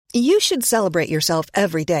You should celebrate yourself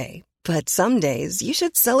every day, but some days you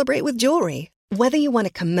should celebrate with jewelry. Whether you want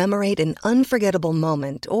to commemorate an unforgettable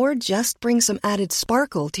moment or just bring some added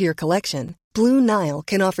sparkle to your collection, Blue Nile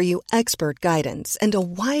can offer you expert guidance and a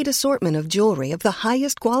wide assortment of jewelry of the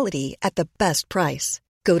highest quality at the best price.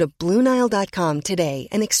 Go to BlueNile.com today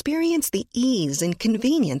and experience the ease and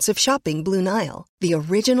convenience of shopping Blue Nile, the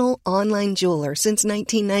original online jeweler since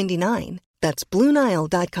 1999. That's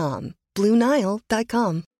BlueNile.com.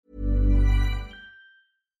 BlueNile.com.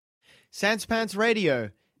 Sans Pants Radio.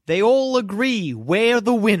 They all agree we're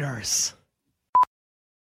the winners.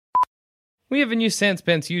 We have a new Sans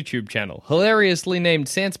Pants YouTube channel, hilariously named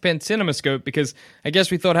Sans Pants CinemaScope because I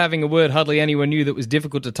guess we thought having a word hardly anyone knew that was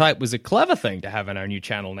difficult to type was a clever thing to have in our new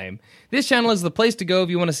channel name. This channel is the place to go if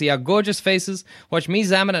you want to see our gorgeous faces, watch me,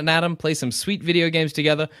 Zaman, and Adam play some sweet video games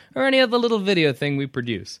together, or any other little video thing we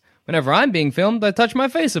produce. Whenever I'm being filmed, I touch my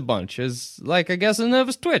face a bunch, as, like, I guess a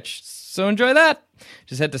nervous twitch. So enjoy that.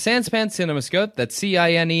 Just head to Sans Pants CinemaScope, that's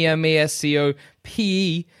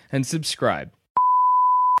CINEMASCOPE, and subscribe.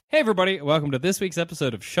 Hey everybody, welcome to this week's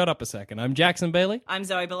episode of Shut Up a Second. I'm Jackson Bailey. I'm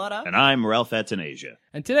Zoe Bellotta. And I'm Ralph Atanasia.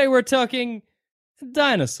 And today we're talking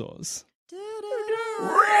dinosaurs.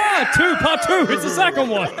 Part two, it's the second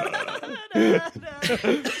one.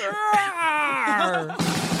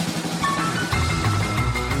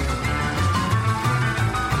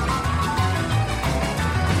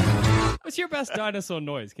 What's your best dinosaur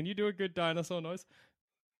noise? Can you do a good dinosaur noise?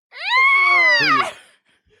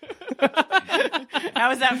 How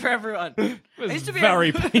was that for everyone? It was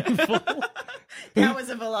very painful. That was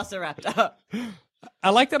a velociraptor. I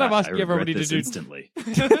like that I'm asking everybody to do instantly.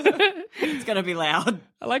 It's gonna be loud.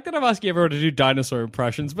 I like that I'm asking everyone to do dinosaur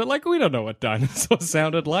impressions, but like we don't know what dinosaurs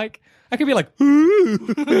sounded like. I could be like, ooh,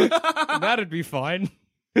 that'd be fine.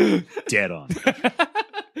 Dead on.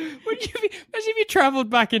 Imagine if you traveled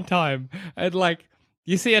back in time and like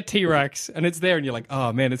you see a T-Rex and it's there and you're like,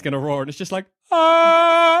 oh man, it's gonna roar, and it's just like,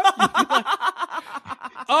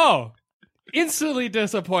 oh, instantly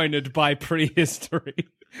disappointed by prehistory.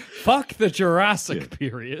 Fuck the Jurassic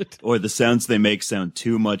period. Or the sounds they make sound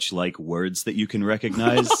too much like words that you can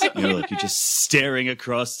recognize. You know, like you're just staring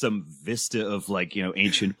across some vista of like, you know,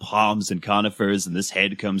 ancient palms and conifers, and this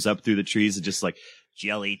head comes up through the trees and just like,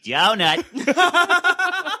 jelly donut.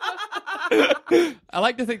 I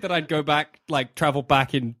like to think that I'd go back, like travel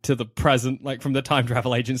back into the present, like from the time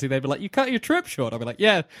travel agency. They'd be like, you cut your trip short. I'd be like,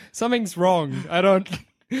 yeah, something's wrong.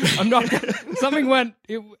 Something went,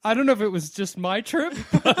 I don't know if it was just my trip.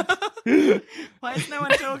 But why is no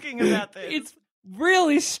one talking about this? It's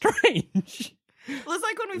really strange. Well, it's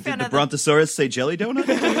like when we Did found the out Brontosaurus say jelly donut?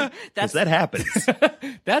 Because that happens.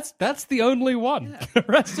 That's the only one. Yeah. The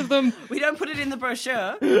rest of them, we don't put it in the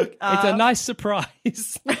brochure. It's a nice surprise.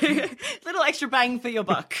 Little extra bang for your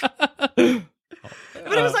buck. But it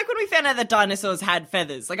was like when we found out that dinosaurs had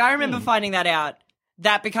feathers. Like I remember finding that out.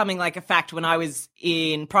 That becoming like a fact when I was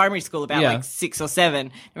in primary school about like 6 or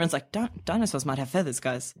 7. Everyone's like, dinosaurs might have feathers,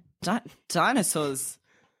 guys. Dinosaurs.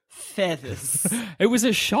 Feathers. It was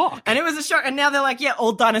a shock. And it was a shock. And now they're like, yeah,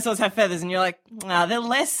 all dinosaurs have feathers. And you're like, they're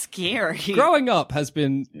less scary. Growing up has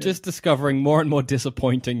been just discovering more and more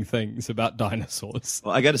disappointing things about dinosaurs.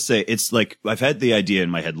 Well, I gotta say, it's like, I've had the idea in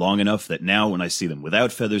my head long enough that now when I see them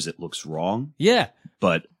without feathers, it looks wrong. Yeah.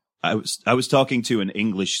 But I was talking to an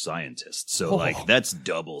English scientist, so like that's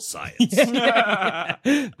double science. Yeah.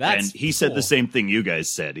 And he said the same thing you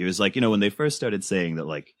guys said. He was like, you know, when they first started saying that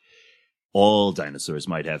like all dinosaurs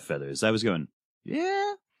might have feathers, I was going,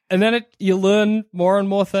 yeah. And then you learn more and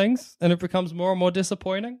more things, and it becomes more and more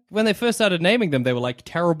disappointing. When they first started naming them, they were like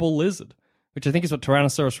terrible lizard, which I think is what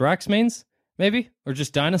Tyrannosaurus rex means. Maybe? Or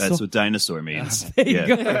just dinosaur? That's what dinosaur means. There you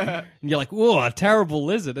go. And you're like, whoa, a terrible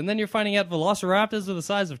lizard. And then you're finding out velociraptors are the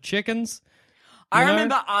size of chickens. I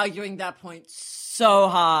remember arguing that point so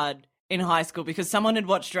hard in high school because someone had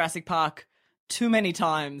watched Jurassic Park too many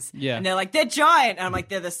times. Yeah. And they're like, they're giant. And I'm like,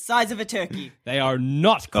 they're the size of a turkey. They are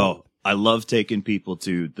not cool. Oh, I love taking people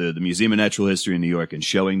to the Museum of Natural History in New York and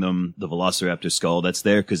showing them the Velociraptor skull that's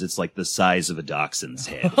there because it's like the size of a dachshund's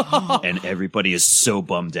head. And everybody is so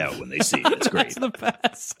bummed out when they see it. It's great. It's the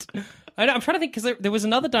best. I'm trying to think because there was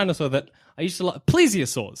another dinosaur that I used to love.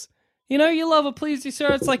 Plesiosaurs. You know, you love a plesiosaur.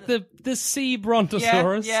 It's like the sea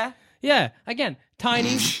brontosaurus. Yeah. Yeah, again,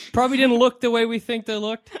 tiny, probably didn't look the way we think they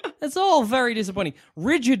looked. It's all very disappointing.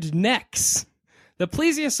 Rigid necks. The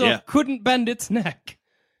plesiosaur couldn't bend its neck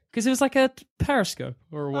because it was like a periscope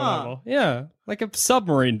or whatever. Yeah, like a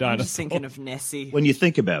submarine dinosaur. I'm just thinking of Nessie. When you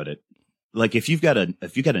think about it, like if you've got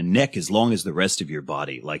a neck as long as the rest of your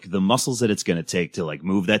body, like the muscles that it's going to take to like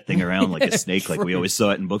move that thing around like a snake, like we always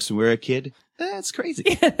saw it in books when we were a kid, that's crazy.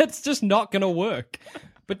 Yeah, that's just not going to work.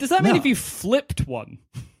 But does that mean if you flipped one,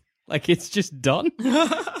 like it's just done?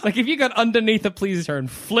 Like if you got underneath a plesiosaur and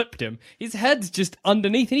flipped him, his head's just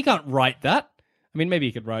underneath and he can't ride that. I mean, maybe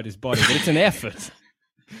he could ride his body, but it's an effort.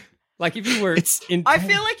 Like if you were... I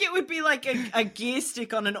feel like it would be like a gear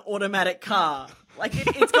stick on an automatic car. Like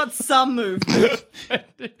it's got some movement.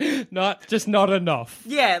 not enough.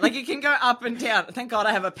 Yeah, like it can go up and down. Thank God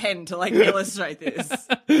I have a pen to like illustrate this.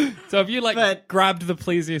 So if you grabbed the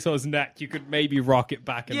plesiosaur's neck, you could maybe rock it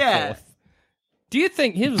back and forth. Do you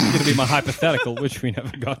think, here's going to be my hypothetical, which we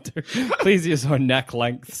never got to, plesiosaur neck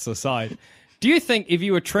lengths aside. Do you think if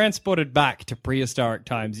you were transported back to prehistoric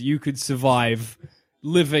times, you could survive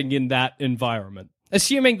living in that environment?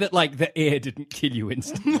 Assuming that, like, the air didn't kill you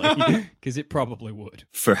instantly, because it probably would.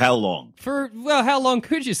 For how long? How long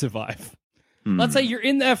could you survive? Let's say you're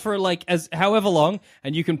in there for, like, however long,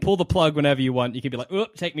 and you can pull the plug whenever you want. You can be like,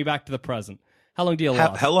 oop, take me back to the present. How long do you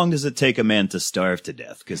last? How long does it take a man to starve to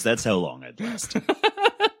death? Because that's how long I'd last.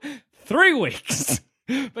 3 weeks.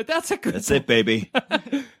 But that's a good... That's it, baby.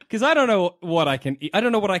 Because I don't know what I can eat. I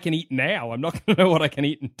don't know what I can eat now. I'm not going to know what I can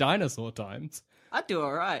eat in dinosaur times. I'd do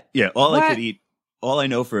all right. Yeah, I could eat... All I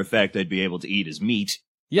know for a fact I'd be able to eat is meat.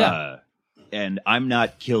 Yeah. And I'm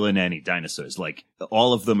not killing any dinosaurs. Like,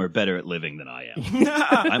 all of them are better at living than I am.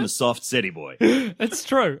 I'm a soft city boy. It's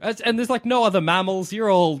true. And there's, like, no other mammals.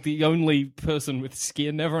 You're all the only person with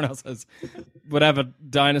skin. Everyone else has whatever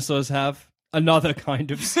dinosaurs have. Another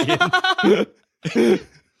kind of skin. Well,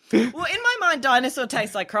 in my mind, dinosaur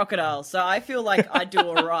tastes like crocodile, so I feel like I'd do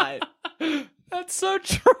all right. That's so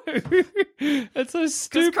true. That's so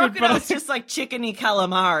stupid. Because crocodile's just like chickeny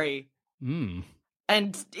calamari. Mm.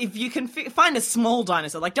 And if you can find a small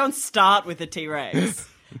dinosaur, like don't start with a T-Rex.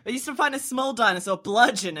 But you still find a small dinosaur,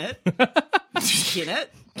 bludgeon it, skin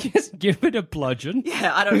it. Just give it a bludgeon.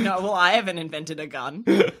 Yeah, I don't know. Well, I haven't invented a gun.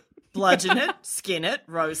 Bludgeon it, skin it,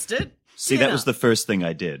 roast it. See, that was the first thing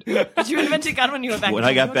I did. Did you invent a gun when you were back? When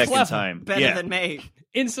I got back in time. Better than me.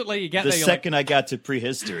 Instantly, you get the there. The second I got to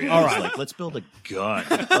prehistory, I was like, let's build a gun.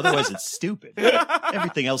 Otherwise, it's stupid.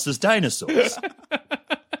 Everything else is dinosaurs.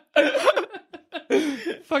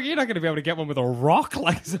 Fuck, you're not going to be able to get one with a rock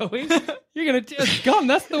like Zoe. You're going to do a gun.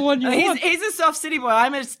 That's the one you want. He's a soft city boy.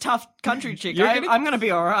 I'm a tough country chick. I'm going to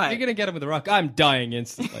be all right. You're going to get him with a rock. I'm dying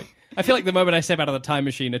instantly. I feel like the moment I step out of the time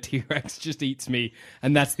machine, a T-Rex just eats me,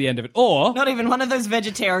 and that's the end of it. Or... Not even one of those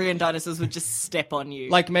vegetarian dinosaurs would just step on you.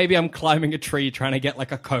 Like, maybe I'm climbing a tree trying to get,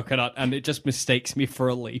 like, a coconut, and it just mistakes me for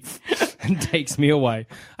a leaf and takes me away.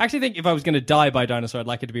 I actually think if I was going to die by a dinosaur, I'd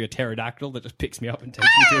like it to be a pterodactyl that just picks me up and takes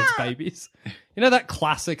me to its babies. You know that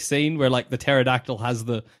classic scene where, like, the pterodactyl has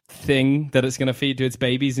the thing that it's going to feed to its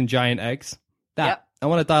babies in giant eggs? That. Yep. I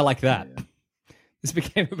want to die like that. Yeah. This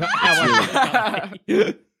became about how I want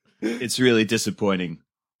to die. It's really disappointing.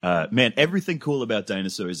 Man, everything cool about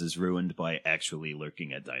dinosaurs is ruined by actually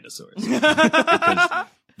looking at dinosaurs. Because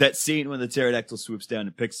that scene when the pterodactyl swoops down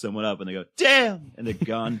and picks someone up and they go, damn, and they're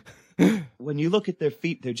gone. When you look at their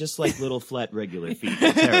feet, they're just like little flat regular feet.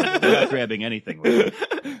 They're terrible. They're not grabbing anything with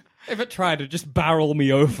them. If it tried to just barrel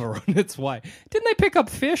me over on its way. Didn't they pick up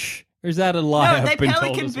fish? Or is that a lie? No, they I've been told as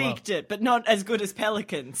pelican-beaked it, but not as good as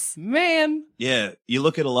pelicans. Man. Yeah, you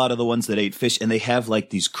look at a lot of the ones that ate fish, and they have like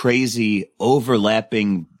these crazy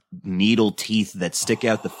overlapping needle teeth that stick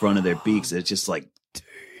out the front of their beaks. It's just like,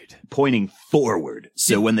 dude, pointing forward.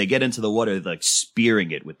 So when they get into the water, they're like spearing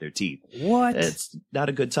it with their teeth. What? It's not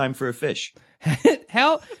a good time for a fish.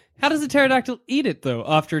 How does a pterodactyl eat it, though,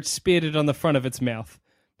 after it's speared it on the front of its mouth?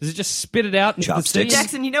 Does it just spit it out into Chopsticks. the sea?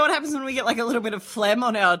 Jackson, you know what happens when we get like a little bit of phlegm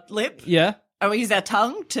on our lip? Yeah. And we use our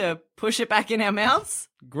tongue to push it back in our mouths?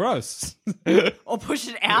 Gross. Or push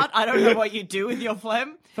it out? I don't know what you do with your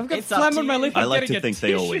phlegm. If I've got It's up phlegm to on my you. lip, I I'm like getting to a think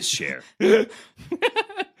they tissue. always share.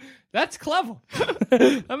 That's clever.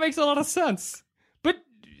 That makes a lot of sense. But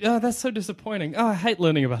that's so disappointing. Oh, I hate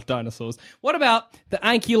learning about dinosaurs. What about the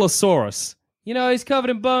Ankylosaurus? You know, he's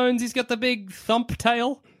covered in bones. He's got the big thump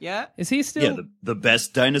tail. Yeah? Is he still... Yeah, the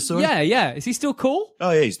best dinosaur? Yeah. Is he still cool?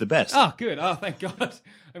 Oh, yeah, he's the best. Oh, good. Oh, thank God.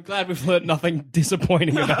 I'm glad we've learned nothing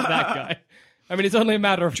disappointing about that guy. I mean, it's only a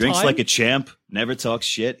matter of Drinks time. like a champ, never talks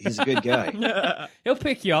shit. He's a good guy. He'll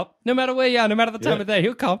pick you up. No matter where you are, no matter the time of day,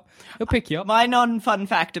 he'll come. He'll pick you up. My non-fun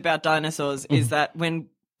fact about dinosaurs is that when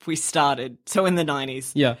we started, so in the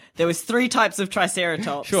 90s, Yeah. there was 3 types of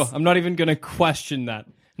Triceratops. Sure, I'm not even going to question that.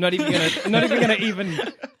 I'm not even going to even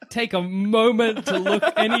take a moment to look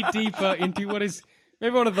any deeper into what is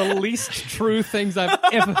maybe one of the least true things I've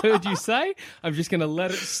ever heard you say. I'm just going to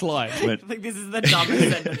let it slide. I think this is the dumbest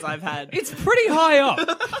sentence I've had. It's pretty high up,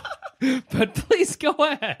 but please go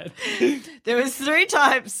ahead. There was 3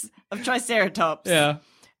 types of Triceratops. Yeah,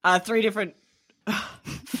 3 different...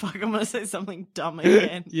 Fuck, I'm going to say something dumb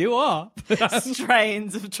again. you are.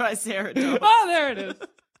 Strains of Triceratops. Oh, there it is.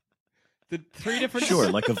 The 3 different... Sure,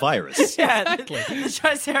 like a virus. Yeah, the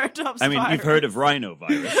Triceratops I mean, virus. you've heard of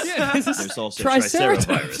rhinovirus. Yeah, this is There's also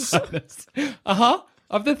Triceratops. Tricerovirus.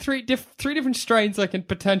 Of the three different strains I can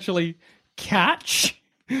potentially catch.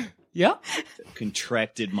 Yeah.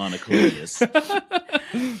 Contracted monoclonius.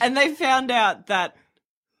 And they found out that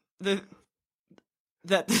the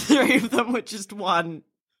 3 of them were just one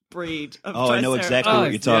breed of Oh, I know Triceratops. exactly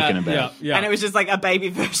what you're talking about. Yeah. And it was just like a baby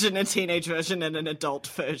version, a teenage version, and an adult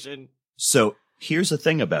version. So here's the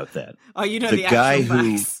thing about that. Oh, you know The the, guy actual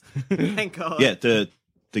who- facts. Thank God. Yeah,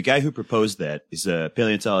 the guy who proposed that is a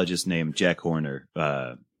paleontologist named Jack Horner.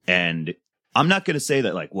 And I'm not going to say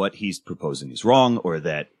that like what he's proposing is wrong or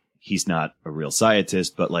that he's not a real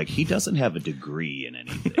scientist, but like he doesn't have a degree in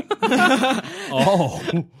anything. Oh.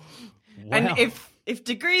 Wow. And if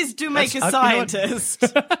degrees do make a That's- you know what? scientist,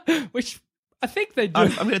 Which I think they do.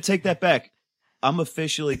 I'm going to take that back. I'm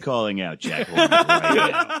officially calling out Jack Horner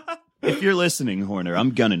right now. If you're listening, Horner, I'm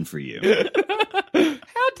gunning for you. What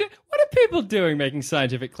are people doing making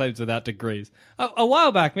scientific claims without degrees? A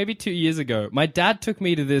while back, maybe 2 years ago, my dad took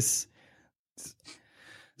me to this.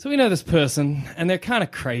 So we know this person, and they're kind of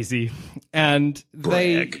crazy. And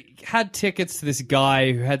they Brag. had tickets to this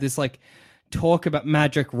guy who had this, like, talk about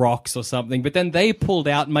magic rocks or something. But then they pulled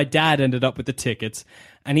out, and my dad ended up with the tickets.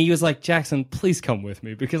 And he was like, Jackson, please come with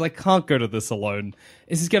me because I can't go to this alone.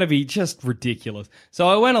 This is going to be just ridiculous. So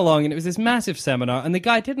I went along, and it was this massive seminar, and the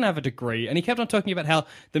guy didn't have a degree. And he kept on talking about how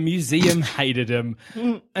the museum hated him.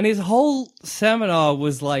 And his whole seminar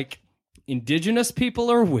was like, indigenous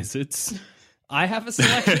people are wizards. I have a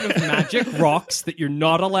selection of magic rocks that you're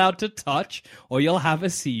not allowed to touch, or you'll have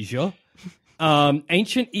a seizure.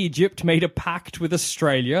 Ancient Egypt made a pact with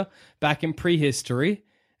Australia back in prehistory,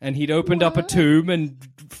 and he'd opened up a tomb and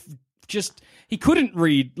he couldn't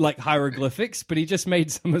read like hieroglyphics, but he just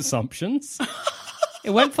made some assumptions. It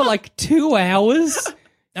went for like 2 hours.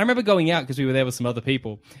 I remember going out because we were there with some other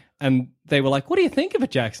people, and they were like, what do you think of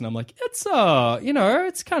it, Jackson? I'm like, it's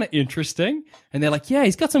it's kind of interesting. And they're like, yeah,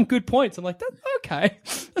 he's got some good points. I'm like, that's okay.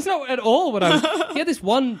 That's not at all what he had this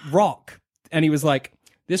one rock, and he was like,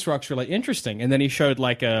 this rock's really interesting. And then he showed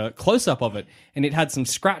like a close-up of it, and it had some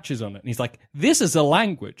scratches on it. And he's like, this is a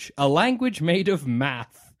language made of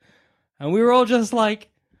math. And we were all just like,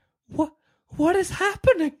 what is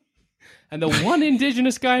happening? And the one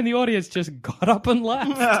indigenous guy in the audience just got up and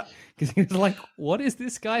left. Because he was like, what is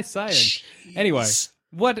this guy saying? Anyway,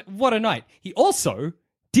 what a night. He also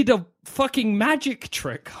did a fucking magic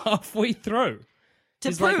trick halfway through.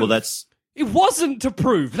 to prove. Well, that's It wasn't to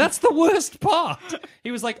prove. That's the worst part.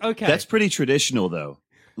 He was like, okay. That's pretty traditional, though.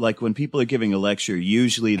 Like when people are giving a lecture,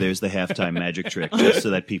 usually there's the halftime magic trick just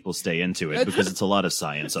so that people stay into it because it's a lot of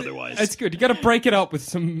science otherwise. It's good. You got to break it up with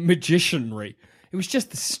some magicianry. It was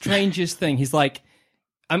just the strangest thing. He's like,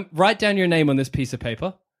 write down your name on this piece of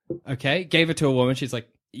paper. Okay. Gave it to a woman. She's like,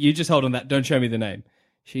 you just hold on that. Don't show me the name.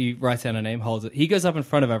 She writes down her name, holds it. He goes up in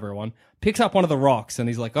front of everyone, picks up one of the rocks, and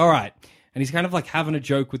he's like, all right. And he's kind of like having a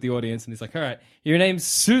joke with the audience, and he's like, all right, your name's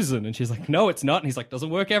Susan. And she's like, no, it's not. And he's like, doesn't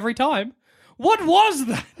work every time. What was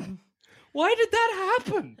that? Why did that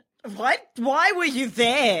happen? What? Why were you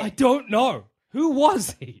there? I don't know. Who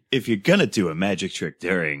was he? If you're gonna do a magic trick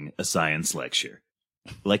during a science lecture,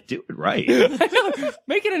 like do it right.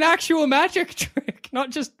 Make it an actual magic trick,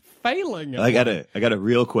 not just failing. I got a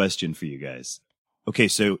real question for you guys. Okay,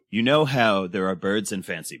 so you know how there are birds and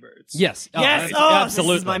fancy birds? Yes. Yes.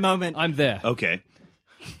 Absolutely. This is my moment. I'm there. Okay.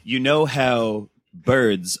 You know how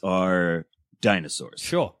birds are dinosaurs?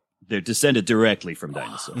 Sure. They're descended directly from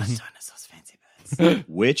dinosaurs. Dinosaurs, fancy birds.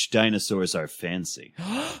 Which dinosaurs are fancy?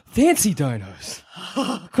 Fancy dinos.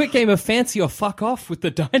 Quick game of fancy or fuck off with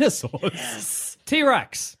the dinosaurs. Yes.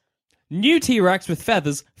 T-Rex. New T-Rex with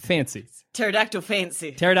feathers, fancy. Pterodactyl,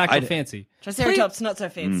 fancy. Pterodactyl, fancy. Triceratops, not so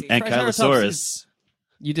fancy. Ankylosaurus.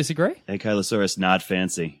 You disagree? Ankylosaurus, not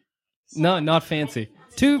fancy. No, not fancy.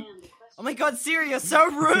 Two. Oh my god, Siri, you're so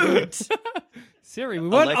rude. Siri, we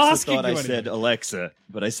weren't Alexa asking thought you I anything. said Alexa,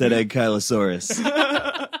 but I said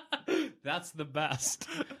Ankylosaurus. That's the best.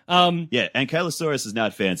 Yeah, Ankylosaurus is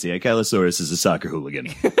not fancy. Ankylosaurus is a soccer hooligan.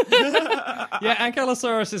 Yeah,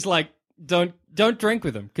 Ankylosaurus is like Don't drink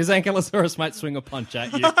with him, because Ankylosaurus might swing a punch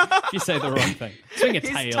at you if you say the wrong thing. Swing a He's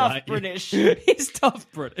tail tough at you. British. He's tough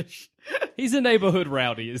British. He's a neighborhood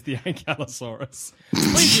rowdy, is the Ankylosaurus.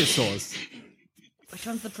 Plesiosaurs. Which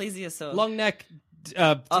one's the plesiosaur? Long neck,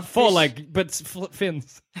 fish. foreleg, but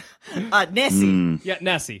fins. Nessie. Yeah,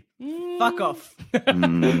 Nessie. Fuck off. I'm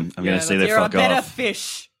going to say they You're a fuck better off.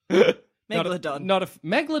 fish. Megalodon.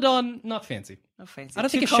 Megalodon, not fancy. Not fancy. I don't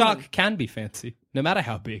think a Too common. shark can be fancy, no matter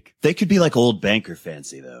how big. They could be like Old Banker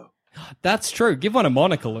fancy, though. That's true. Give one a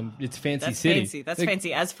monocle and it's fancy That's city. fancy. That's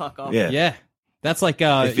fancy as fuck off. Yeah. Yeah. That's like,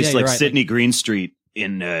 If it's yeah, like you're right. Sidney Greenstreet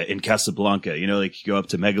in Casablanca, you know, like you go up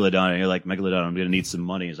to Megalodon and you're like, Megalodon, I'm going to need some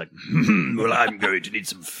money. He's like, well, I'm going to need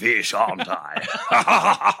some fish, aren't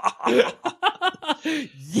I?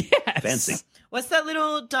 Yes. Fancy. What's that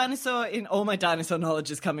little dinosaur in all my dinosaur knowledge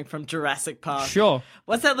is coming from Jurassic Park? Sure.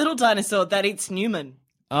 What's that little dinosaur that eats Newman?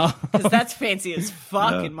 Oh. Because that's fancy as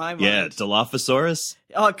fuck in my mind. Yeah, Dilophosaurus.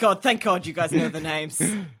 Oh god, thank God you guys know the names.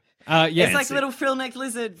 Yeah. It's like a little frill-necked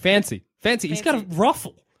lizard. Fancy. He's got a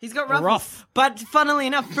ruffle. He's got ruffles. Ruff. But funnily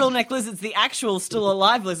enough, frill-necked lizards, the actual still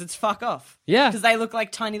alive lizards, fuck off. Yeah. Because they look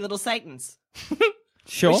like tiny little Satans.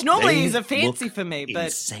 Sure. Which normally They is a fancy look for me, but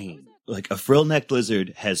insane. Like a frill-necked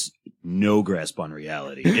lizard has no grasp on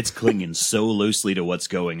reality. It's clinging so loosely to what's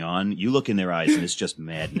going on. You look in their eyes and it's just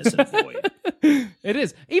madness and void. It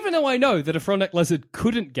is. Even though I know that a frill-necked lizard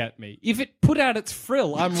couldn't get me, if it put out its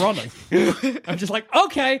frill, I'm running. I'm just like,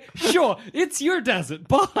 okay, sure, it's your desert.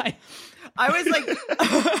 Bye. I was like,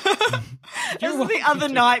 this was the other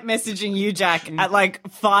night messaging you, Jack, at like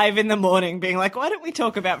 5 a.m, being like, why don't we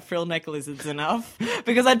talk about frill neck lizards enough?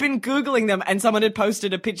 Because I'd been Googling them and someone had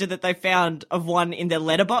posted a picture that they found of one in their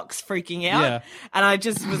letterbox freaking out. Yeah. And I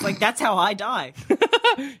just was like, that's how I die.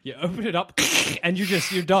 You open it up and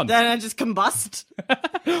you're done. Then I just combust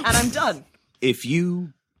and I'm done. If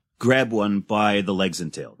you grab one by the legs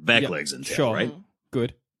and tail, back legs and tail, Sure. right?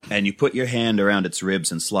 Good. And you put your hand around its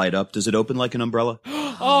ribs and slide up, does it open like an umbrella?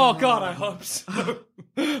 Oh, God, I hope so.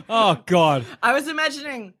 Oh, God. I was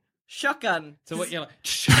imagining shotgun. So what you're like,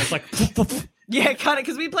 it's like, Yeah, kind of,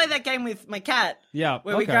 because we play that game with my cat. yeah.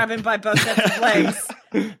 Where we okay. grab him by both sets of legs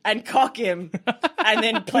and cock him and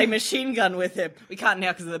then play machine gun with him. We can't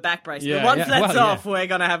now because of the back brace. Yeah, but once yeah, that's well, off, we're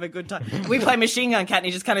going to have a good time. We play machine gun cat and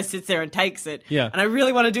he just kind of sits there and takes it. Yeah. And I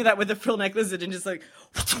really want to do that with the frill neck lizard and just like,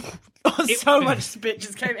 so much spit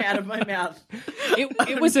just came out of my mouth.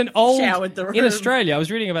 It was an old, Showered the room. in Australia, I was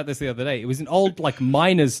reading about this the other day, it was an old, like,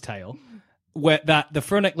 miner's tale, where that the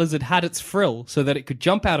frill-neck lizard had its frill so that it could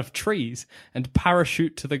jump out of trees and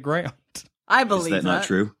parachute to the ground. I Is believe that not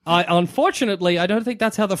true? Unfortunately, I don't think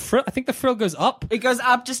that's how I think the frill goes up. It goes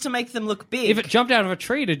up just to make them look big. If it jumped out of a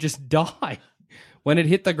tree, it'd just die when it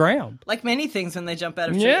hit the ground. like many things when they jump out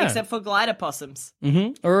of trees, Yeah. except for glider possums.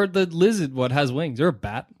 Or the lizard, what has wings, or a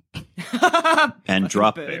bat. And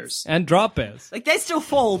drop birds. bears. And drop bears. Like they still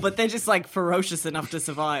fall, but they're just like ferocious enough to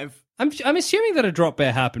survive. I'm assuming that a drop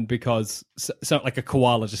bear happened because like a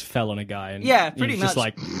koala just fell on a guy and Yeah, he pretty was just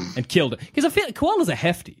much. like and killed it. Because I feel like koalas are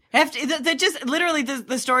hefty. They're just literally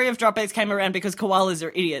the story of drop bears came around because koalas are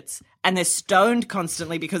idiots and they're stoned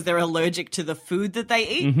constantly because they're allergic to the food that they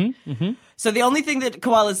eat. So the only thing that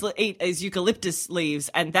koalas eat is eucalyptus leaves,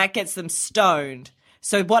 and that gets them stoned.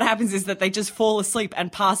 So what happens is that they just fall asleep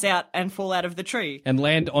and pass out and fall out of the tree. And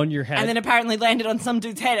land on your head. And then apparently landed on some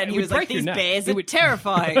dude's head, and he would was like, break your "These neck. bears It are would-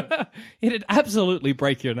 terrifying." It'd absolutely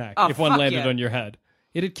break your neck Oh, if one fuck landed yeah. on your head.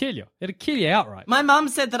 It'd kill you. It'd kill you outright. My mum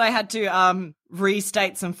said that I had to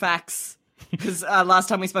restate some facts because last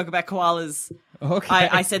time we spoke about koalas, Okay.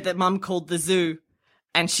 I said that Mum called the zoo,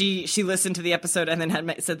 and she listened to the episode and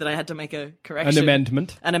then said that I had to make a correction, An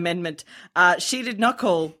amendment. An amendment. She did not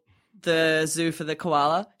call the zoo for the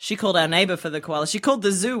koala. She called our neighbour for the koala. She called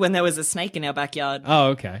the zoo when there was a snake in our backyard. Oh,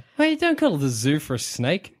 okay. Well, you don't call the zoo for a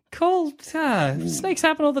snake. Snakes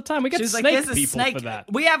happen all the time. We get She was like, snake "There's a people snake." for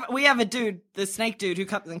that. We have a dude, the snake dude, who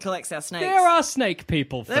comes and collects our snakes. There are snake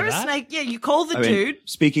people for There that. is snake. Yeah, you call the I mean, dude.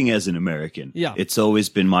 speaking as an American, Yeah. it's always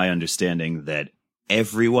been my understanding that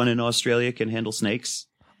everyone in Australia can handle snakes.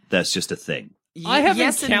 That's just a thing. I have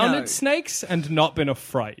yes and encountered no. snakes and not been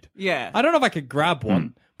afraid. Yeah. I don't know if I could grab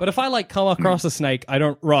one, but if I like come across a snake, I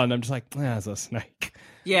don't run. I'm just like, there's a snake.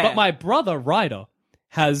 Yeah. But my brother Ryder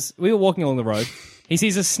we were walking along the road. He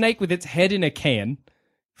sees a snake with its head in a can,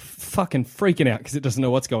 fucking freaking out because it doesn't know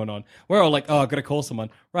what's going on. We're all like, oh, I gotta call someone.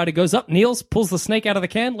 Ryder goes up, kneels, pulls the snake out of the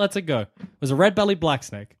can, lets it go. It was a red-bellied black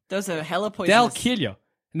snake. Those are hella They'll poisonous. kill you.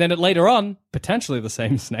 And then later on, potentially the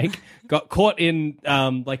same snake, got caught in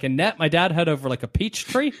like a net my dad had over like a peach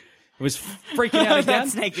tree. It was freaking out again. That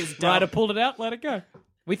snake is dumb. Ryder pulled it out, let it go.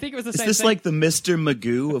 We think it was the Is same this thing. like the Mr.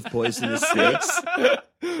 Magoo of poisonous snakes?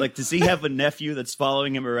 Like, does he have a nephew that's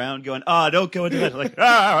following him around going, don't go into that. Like,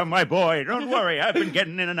 my boy, don't worry. I've been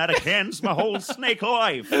getting in and out of cans my whole snake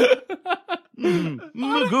life.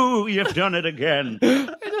 Magoo, you've done it again.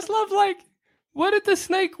 I just love, like, what did the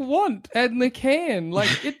snake want in the can?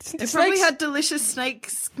 Like, It probably snakes- had delicious snake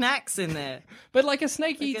snacks in there. But, like, a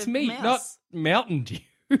snake eats a meat, mouse. not Mountain Dew.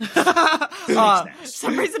 For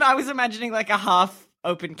some reason I was imagining like a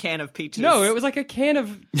half-open can of peaches. No, it was like a can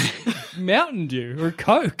of Mountain Dew or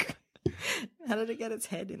Coke. How did it get its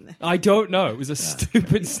head in there? I don't know. It was a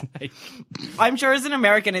stupid snake. I'm sure as an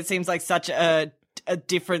American it seems like such a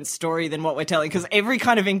different story than what we're telling, because every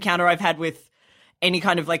kind of encounter I've had with any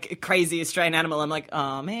kind of like crazy Australian animal, I'm like,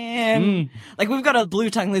 oh man. Like we've got a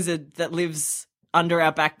blue-tongue lizard that lives under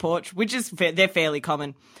our back porch, which is they're fairly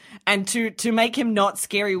common. And to make him not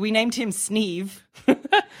scary, we named him Sneeve.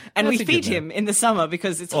 And we a good feed name. him in the summer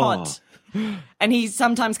because it's hot. And he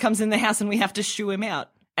sometimes comes in the house and we have to shoo him out.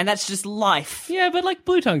 And that's just life. Yeah, but like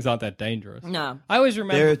blue tongues aren't that dangerous. No. I always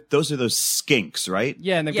remember. Those are those skinks, right?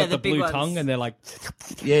 Yeah, and they've Yeah, got the the big blue ones. tongue, and they're like,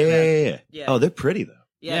 Yeah. Yeah. Oh, they're pretty, though.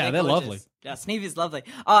 Yeah, they're gorgeous. lovely. Yeah, Sneeve is lovely.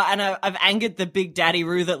 Oh, and I've angered the big daddy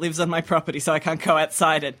roo that lives on my property, so I can't go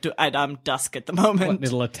outside at dusk at the moment. what,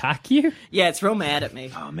 it'll attack you? Yeah, it's real mad at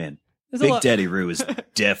me. Oh, man. There's a Big lot- Daddy Roo is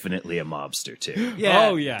definitely a mobster, too. Yeah.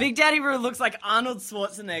 Oh, yeah. Big Daddy Roo looks like Arnold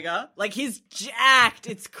Schwarzenegger. Like, he's jacked.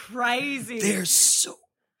 It's crazy. They're so...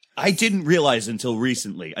 I didn't realize until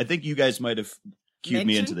recently. I think you guys might have cued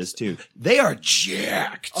me into Mentioned? this, too. They are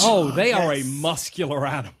jacked. Oh, they are a yes. muscular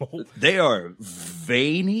animal. They are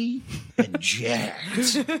veiny and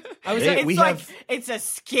jacked. I was They- like, we It's like, have- it's a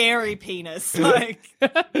scary penis. Like,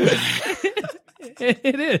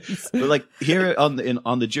 it is. But like here on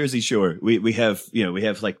the Jersey Shore, we have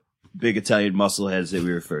like big Italian muscle heads that we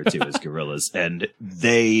refer to as gorillas, and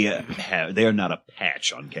they are not a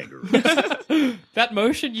patch on kangaroos. That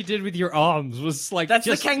motion you did with your arms was like That's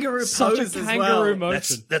the just kangaroo such pose a as kangaroo well.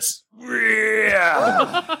 motion. That's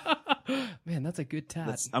Man, that's a good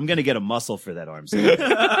tat. I'm gonna get a muscle for that arm.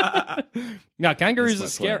 No, kangaroos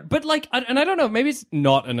That's are my scary. plan. But like, and I don't know, maybe it's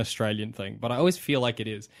not an Australian thing, but I always feel like it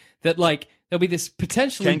is. That like, there'll be this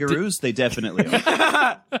potentially... Kangaroos, they definitely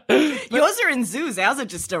are. yours are in zoos. Ours are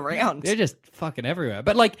just around. They're just fucking everywhere.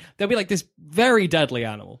 But like, there'll be like this very deadly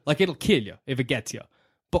animal. Like, it'll kill you if it gets you.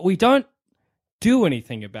 But we don't do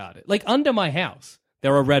anything about it. Like, under my house,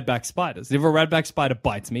 there are redback spiders. If a redback spider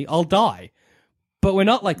bites me, I'll die. But we're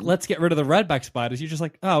not like, let's get rid of the redback spiders. You're just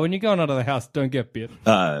like, oh, when you're going out of the house, don't get bit.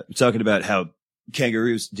 Talking about how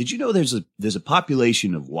kangaroos. Did you know there's a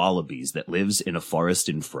population of wallabies that lives in a forest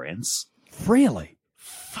in France? Really?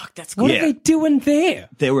 Fuck, that's What cool. are they doing there?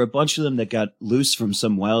 There were a bunch of them that got loose from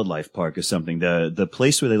some wildlife park or something. The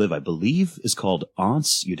place where they live, I believe, is called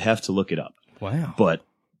Anse. You'd have to look it up. Wow. But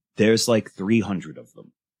there's like 300 of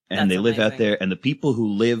them. And That's they live out amazing. there. And the people who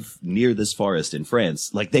live near this forest in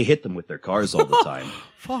France, like they hit them with their cars all the time.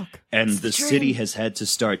 Fuck. And the city has had to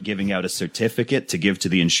start giving out a certificate to give to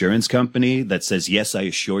the insurance company that says, yes, I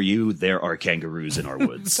assure you, there are kangaroos in our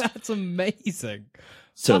woods. That's amazing.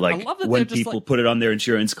 So Fuck, I like love that when they're just, people like- put it on their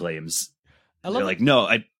insurance claims, I love they're it. like, no,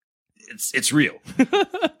 it's real.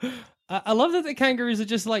 I love that the kangaroos are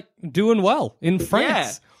just like doing well in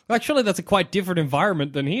France. Actually, that's a quite different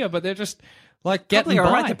environment than here, but they're just like getting Probably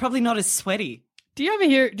all right. by. They're probably not as sweaty. Do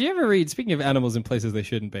you ever read, speaking of animals in places they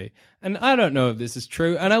shouldn't be, and I don't know if this is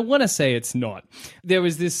true, and I want to say it's not. There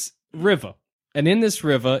was this river, and in this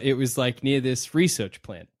river, it was like near this research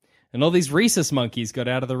plant. And all these rhesus monkeys got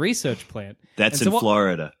out of the research plant. That's And in so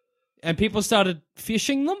Florida. And people started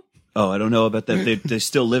fishing them? Oh, I don't know about that. They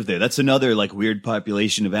still live there. That's another like weird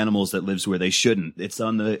population of animals that lives where they shouldn't. It's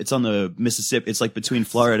on the Mississippi. It's like between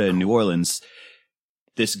Florida and New Orleans.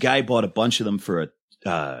 This guy bought a bunch of them for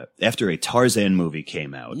after a Tarzan movie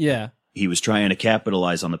came out. Yeah. He was trying to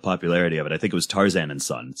capitalize on the popularity of it. I think it was Tarzan and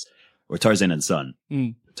Sons or Tarzan and Son.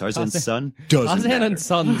 Tarzan's Son? Doesn't Tarzan matter. and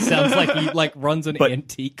Son sounds like he like runs an But-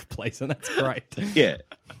 antique place, and that's great. Yeah.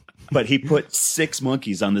 But he put 6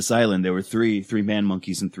 monkeys on this island. There were three man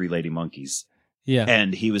monkeys and 3 lady monkeys. Yeah.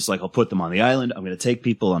 And he was like, I'll put them on the island. I'm going to take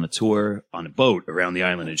people on a tour on a boat around the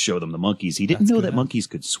island and show them the monkeys. He didn't know that monkeys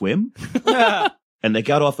could swim. And they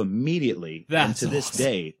got off immediately. And That's to this awesome.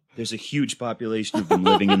 day, there's a huge population of them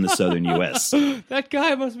living in the southern U.S. That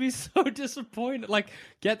guy must be so disappointed. Like,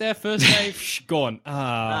 get there first day, gone.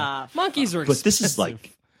 Monkeys are But this is expensive.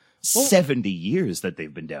 like 70 years that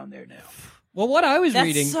they've been down there now. Well, what I was That's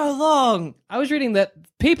reading, so long. I was reading that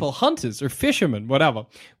people, hunters or fishermen, whatever,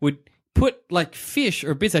 would put like fish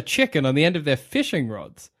or bits of chicken on the end of their fishing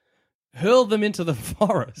rods, hurl them into the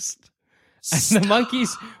forest, and the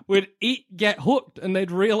monkeys would get hooked, and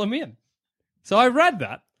they'd reel them in. So I read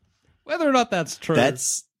that. Whether or not that's true.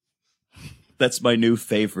 That's my new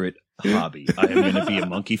favorite hobby. I am going to be a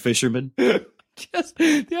monkey fisherman. Just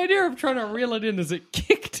the idea of trying to reel it in as it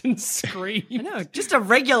kicked and screamed. I know, just a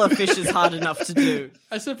regular fish is hard enough to do.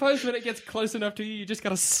 I suppose when it gets close enough to you, you just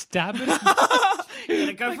gotta stab it. You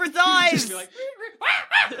gotta go for thighs. Be like,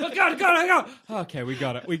 I got it. Okay, we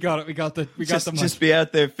got it. We got the monkey. Just be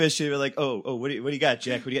out there fishing. You're like, oh, what do you got,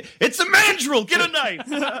 Jack? What do you got? It's a mandrill. Get a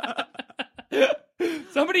knife.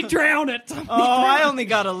 Somebody drown it. I only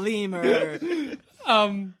got a lemur.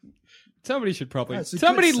 Somebody should probably. That's a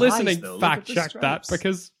Somebody good listening size, though. Look fact at the check that, stripes.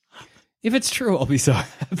 because if it's true, I'll be so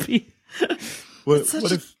happy. What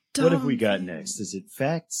such have a we got dumb next? Is it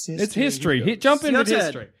facts? History? It's history. Who goes? Jump in Your with turn.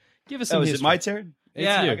 history. Give us some Oh, is history. it my turn? It's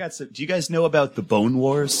Yeah. you. I got some. Do you guys know about the Bone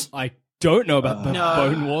Wars? I don't know about the No.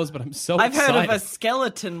 Bone Wars, but I'm so I've excited. heard of a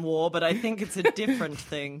skeleton war, but I think it's a different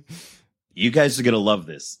thing. You guys are gonna love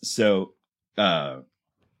this. So,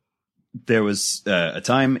 there was a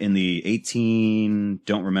time in the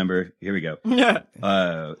don't remember. Here we go.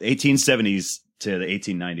 1870s to the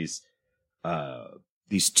 1890s.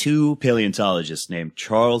 These two paleontologists named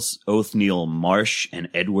Charles Othniel Marsh and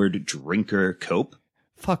Edward Drinker Cope.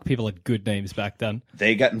 Fuck, people had good names back then.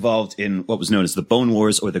 They got involved in what was known as the Bone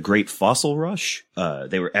Wars or the Great Fossil Rush.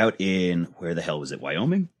 They were out in, where the hell was it?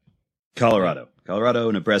 Wyoming? Colorado,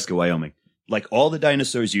 Nebraska, Wyoming. Like all the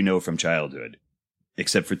dinosaurs you know from childhood,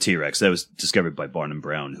 except for T-Rex. That was discovered by Barnum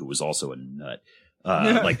Brown, who was also a nut.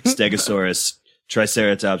 Like Stegosaurus,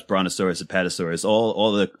 Triceratops, Brontosaurus, Apatosaurus,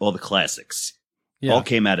 all the classics. Yeah. All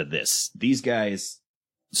came out of this. These guys.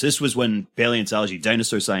 So this was when paleontology,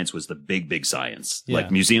 dinosaur science was the big science. Yeah.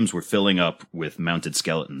 Like museums were filling up with mounted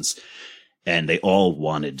skeletons, and they all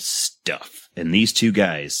wanted stuff. And these two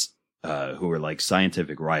guys, who were like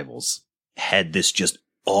scientific rivals, had this just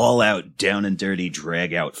all out, down and dirty,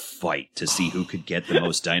 drag out fight to see who could get the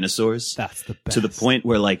most dinosaurs. That's the best. To the point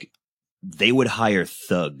where like they would hire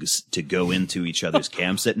thugs to go into each other's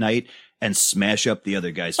camps at night and smash up the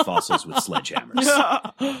other guy's fossils with sledgehammers.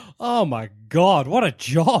 Oh my god, what a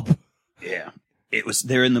job. Yeah.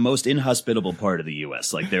 They're in the most inhospitable part of the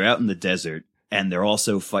US. Like they're out in the desert and they're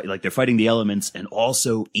also they're fighting the elements and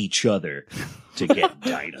also each other to get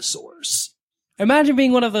dinosaurs. Imagine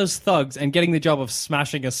being one of those thugs and getting the job of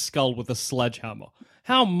smashing a skull with a sledgehammer.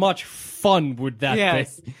 How much fun would that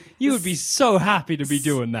Yes. be? You would be so happy to be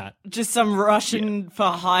doing that. Just some Russian for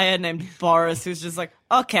hire named Boris who's just like,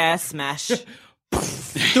 okay, smash.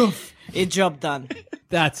 Your job done.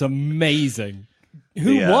 That's amazing.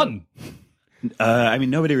 Who Yeah. won? I mean,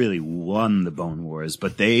 nobody really won the Bone Wars,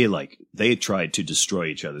 but they tried to destroy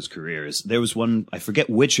each other's careers. There was one, I forget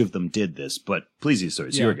which of them did this, but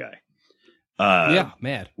Plesiosaurus, Yeah. your guy. Yeah,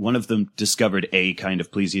 mad. One of them discovered a kind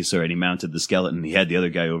of plesiosaur and he mounted the skeleton. He had the other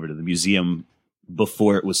guy over to the museum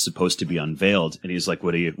before it was supposed to be unveiled. And he was like,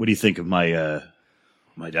 what do you think of my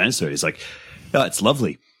dinosaur? He's like, oh, it's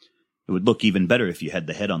lovely. It would look even better if you had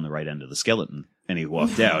the head on the right end of the skeleton. And he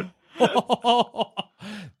walked out.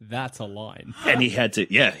 That's a line. And he had to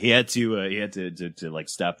like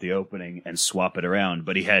stop the opening and swap it around.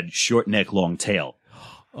 But he had short neck, long tail.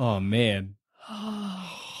 Oh man.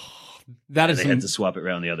 That is They had to swap it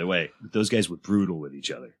around the other way. Those guys were brutal with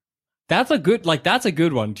each other. That's a good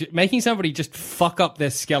one. Making somebody just fuck up their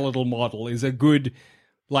skeletal model is a good,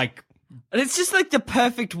 like, And it's just like the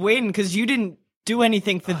perfect win because you didn't do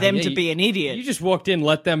anything for them yeah, to be an idiot. you just walked in,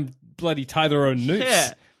 let them bloody tie their own noose.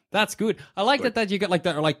 Yeah. That's good. I like that you got like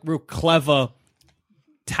that like real clever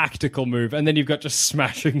tactical move, and then you've got just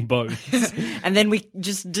smashing bones. And then we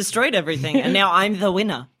just destroyed everything, and now I'm the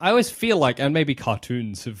winner. I always feel like, and maybe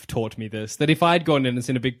cartoons have taught me this, that if I'd gone in and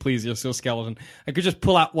seen a big plesiosaur skeleton, I could just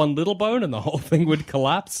pull out one little bone and the whole thing would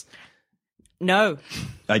collapse. No.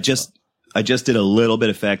 I just did a little bit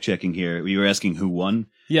of fact checking here. We were asking who won.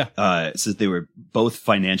 Yeah. It says they were both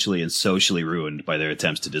financially and socially ruined by their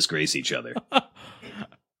attempts to disgrace each other.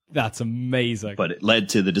 That's amazing. But it led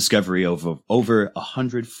to the discovery of over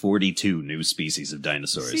 142 new species of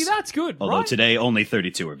dinosaurs. See, that's good, Although right? today only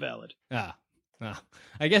 32 are valid. I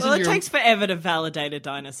guess Well, if it you're... takes forever to validate a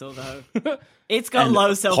dinosaur, though. It's got And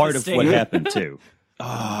low self-esteem. part of what happened too.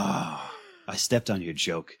 I stepped on your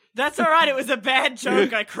joke. That's all right. It was a bad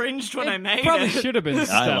joke. I cringed when I made Probably it. should have been I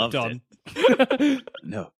stepped loved on. it.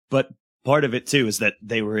 No, but part of it too is that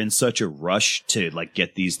they were in such a rush to like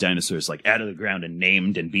get these dinosaurs like out of the ground and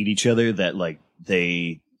named and beat each other that like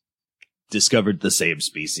they discovered the same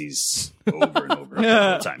species over and over a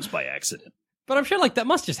couple of times by accident. But I'm sure like that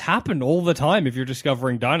must just happen all the time if you're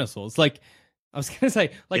discovering dinosaurs. Like I was gonna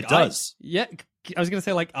say, like It does. yeah, I was going to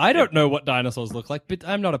say, like, I don't know what dinosaurs look like, but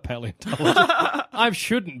I'm not a paleontologist. I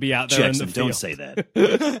shouldn't be out there Jackson, in the field. don't say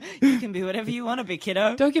that. You can be whatever you want to be,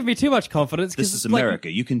 kiddo. Don't give me too much confidence. This 'cause is it's like, America.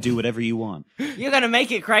 You can do whatever you want. You're going to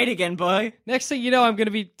make it great again, boy. next thing you know, I'm going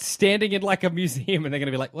to be standing in like a museum and they're going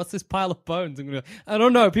to be like, what's this pile of bones? I'm going to be like, I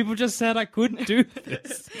don't know. People just said I couldn't do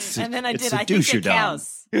this. And then I It's did. a I think they're doucherdom.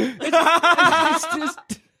 cows. It's just...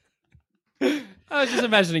 I was just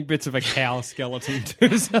imagining bits of a cow skeleton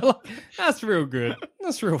too. So like, that's real good.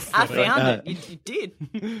 That's real I funny. found it. You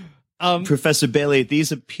did. Professor Bailey,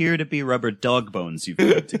 these appear to be rubber dog bones you've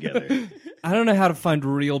put together. I don't know how to find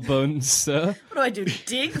real bones, sir. What do?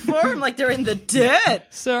 Dig for them like they're in the dirt?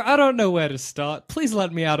 Sir, I don't know where to start. Please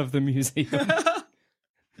let me out of the museum.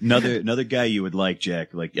 Another guy you would like,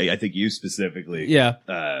 Jack, like I think you specifically. Yeah.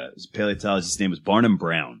 His paleontologist's name was Barnum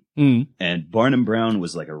Brown. Mm. And Barnum Brown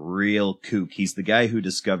was like a real kook. He's the guy who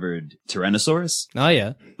discovered Tyrannosaurus. Oh,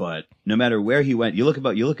 yeah. But no matter where he went, you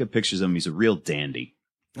look at pictures of him, he's a real dandy.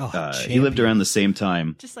 Oh, He lived around the same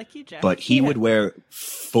time, Just like you, Jack. but he would wear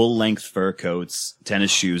full-length fur coats, tennis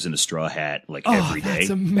shoes, and a straw hat like every day. That's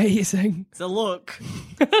amazing. It's a look.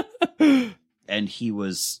 And he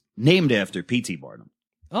was named after P.T. Barnum,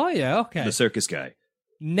 Oh, yeah, okay. the circus guy.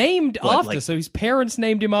 Named What, after, like- so his parents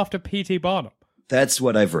named him after P.T. Barnum. That's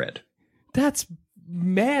what I've read. That's,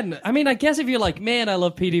 man, I mean, I guess if you're like, man, I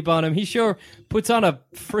love P.T. Barnum, he sure puts on a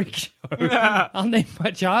freak show. I'll name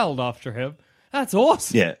my child after him. That's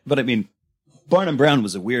awesome. Yeah, but I mean, Barnum Brown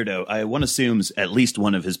was a weirdo. One assumes at least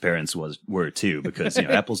one of his parents were too, because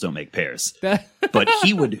apples don't make pears. But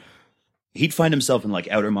he'd find himself in like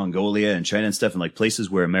outer Mongolia and China and stuff, and like places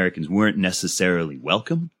where Americans weren't necessarily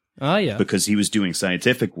welcome, Oh, yeah. because he was doing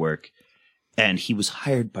scientific work, and he was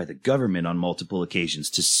hired by the government on multiple occasions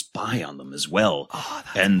to spy on them as well.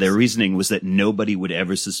 And their reasoning was that nobody would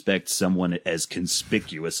ever suspect someone as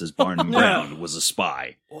conspicuous as Barnum Brown was a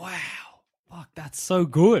spy. Wow. Fuck, that's so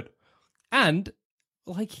good. And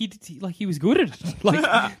like he was good at it. Like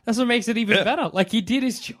that's what makes it even better. Like he did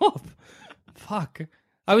his job. Fuck.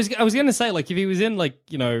 I was gonna say, like, if he was in like,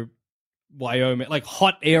 Wyoming, like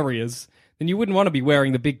hot areas, then you wouldn't want to be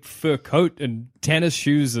wearing the big fur coat and tennis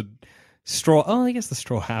shoes and straw. Oh, I guess the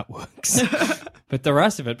straw hat works. But the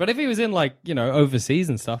rest of it. But if he was in like, overseas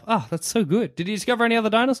and stuff, that's so good. Did he discover any other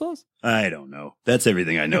dinosaurs? I don't know. That's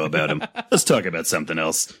everything I know about him. Let's talk about something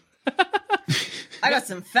else. I got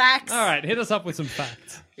some facts. All right, hit us up with some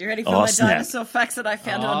facts. You ready for Oh, my snap. dinosaur facts that I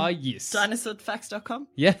found on Yes. dinosaurfacts.com?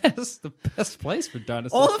 Yes, the best place for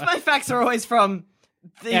dinosaurs. All of my facts are always from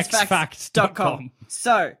Xfacts.com.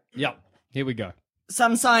 So, Yep, here we go.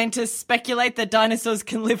 some scientists speculate that dinosaurs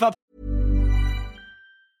can live up.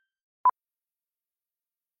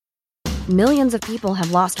 Millions of people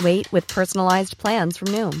have lost weight with personalized plans from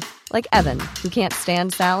Noom. Like Evan, who can't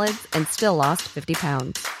stand salads and still lost 50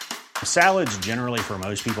 pounds. Salads generally for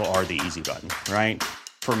most people are the easy button, right?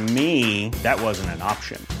 For me, that wasn't an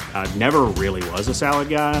option. I never really was a salad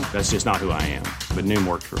guy. That's just not who I am. But Noom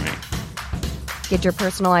worked for me. Get your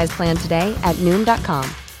personalized plan today at Noom.com.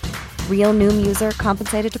 Real Noom user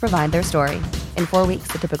compensated to provide their story. In 4 weeks,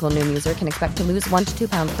 the typical Noom user can expect to lose 1 to 2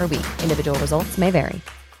 pounds per week. Individual results may vary.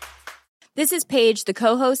 This is Paige, the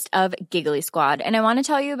co-host of Giggly Squad, and I want to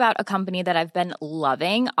tell you about a company that I've been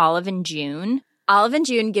loving, Olive & June. Olive &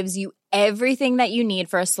 June gives you everything that you need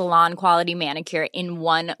for a salon-quality manicure in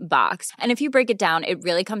one box. And if you break it down, it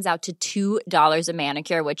really comes out to $2 a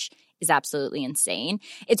manicure, which is absolutely insane.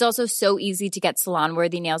 It's also so easy to get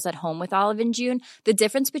salon-worthy nails at home with Olive & June. The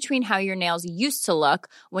difference between how your nails used to look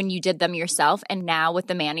when you did them yourself and now with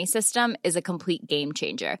the Mani system is a complete game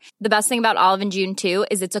changer. The best thing about Olive & June, too,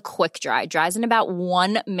 is it's a quick dry. Dries in about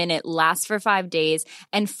 1 minute, lasts for 5 days,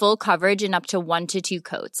 and full coverage in up to 1 to 2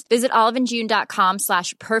 coats. Visit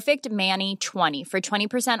oliveandjune.com/perfectmani20 for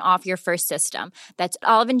 20% off your first system. That's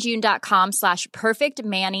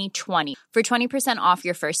oliveandjune.com/perfectmani20 for 20% off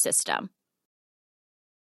your first system.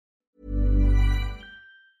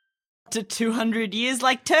 To 200 years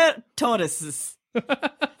like tortoises.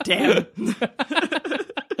 Damn.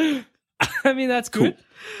 I mean, that's good.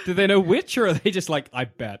 Do they know which, or are they just like, I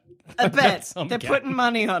bet? I bet. Some They're guy. putting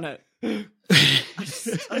money on it. I'm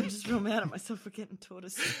just real mad at myself for getting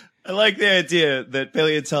tortoises. I like the idea that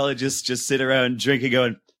paleontologists just sit around drinking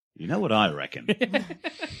going, you know what I reckon?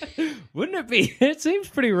 Wouldn't it be? It seems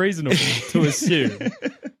pretty reasonable to assume.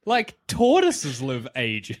 Like, tortoises live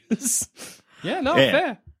ages. Yeah, no, Yeah.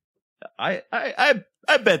 fair. I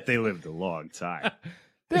bet they lived a long time.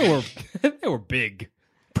 They were big.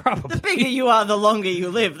 Probably. The bigger you are, the longer you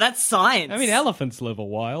live. That's science. I mean, elephants live a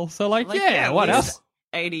while, so like Like, yeah, what we else?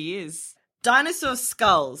 80 years. Dinosaur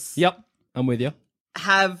skulls Yep, I'm with you.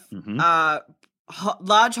 have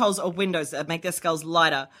large holes or windows that make their skulls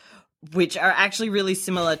lighter, which are actually really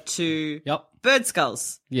similar to bird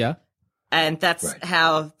skulls. Yeah. And that's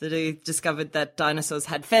how they discovered that dinosaurs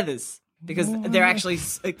had feathers. Because they're actually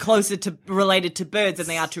closer to related to birds than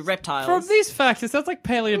they are to reptiles. From these facts, it sounds like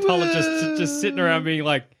paleontologists just sitting around being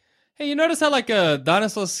like, hey, you notice how like a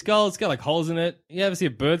dinosaur skull, it's got like holes in it? You ever see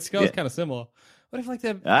a bird skull? It's kind of similar. What if like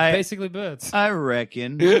they're basically birds? I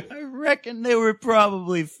reckon they were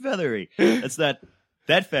probably feathery.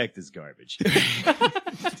 That fact is garbage.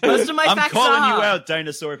 Most of my I'm facts calling are. you out,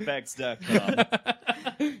 dinosaurfacts.com.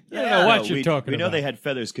 I don't know what you're talking we about. know they had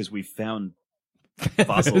feathers because we found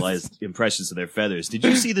fossilized impressions of their feathers. Did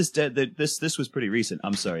you see this? This was pretty recent.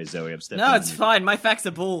 I'm sorry, Zoe. I'm stepping No, on it's you. fine. My facts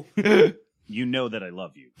are bull. You know that I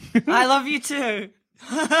love you. I love you too.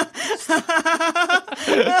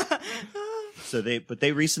 But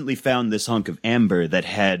they recently found this hunk of amber that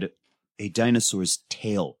had a dinosaur's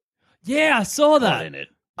tail Yeah, I saw caught that. in it.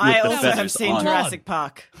 I with the also have feathers seen on it. Jurassic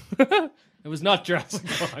Park. It was not Jurassic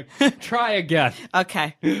Park. Try again.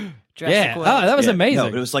 Okay. Jurassic Yeah. World. Oh, that was Yeah, amazing. No,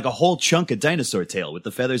 but it was like a whole chunk of dinosaur tail with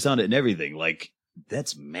the feathers on it and everything. Like,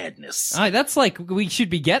 that's madness. That's like, we should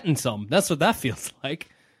be getting some. That's what that feels like.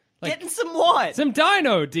 Getting some what? Some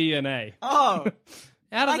dino DNA. Oh,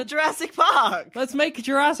 Out of like Jurassic Park. Let's make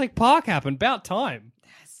Jurassic Park happen. About time.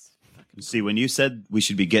 See, when you said we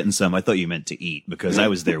should be getting some, I thought you meant to eat because I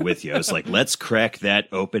was there with you. I was like, let's crack that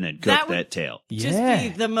open and cook That that, would- tail. Just be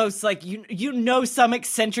the most like some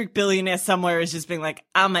eccentric billionaire somewhere is just being like,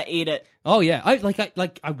 I'ma eat it. Oh yeah, I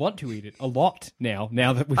want to eat it a lot now.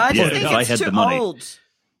 Now that we've I brought just it think up. if I it's had too the money. old.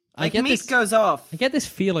 I Like get meat this- goes off. I get this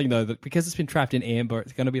feeling though that because it's been trapped in amber,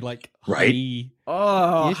 it's going to be like Right? honey.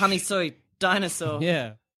 Oh, Ish. honey soy dinosaur.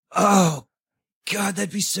 Yeah. Oh, God,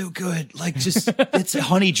 that'd be so good. Like, just, it's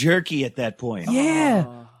honey jerky at that point.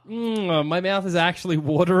 Yeah. My mouth is actually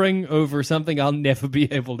watering over something I'll never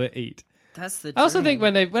be able to eat. That's the. I also dream.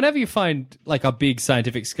 think whenever you find like a big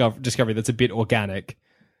scientific discovery that's a bit organic,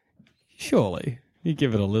 surely you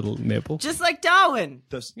give it a little nibble. just like Darwin.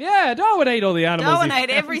 Yeah, Darwin ate all the animals. Darwin he ate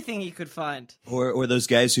found. everything he could find. Or those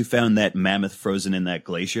guys who found that mammoth frozen in that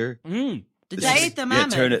glacier. Did they eat the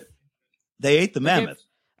mammoth? They ate the mammoth.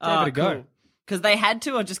 Gave it a go. Because they had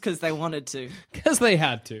to, or just because they wanted to? Because they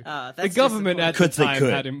had to. That's The government at the 'Cause they time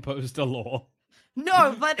could. had imposed a law.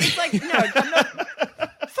 No, but it's like no.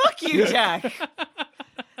 Fuck you, Jack.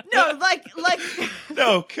 No, like.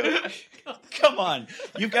 No, come on.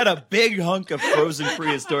 You've got a big hunk of frozen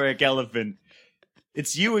prehistoric elephant.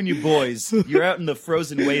 It's you and your boys. You're out in the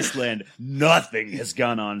frozen wasteland. Nothing has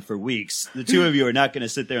gone on for weeks. The two of you are not going to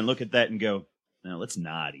sit there and look at that and go, no, let's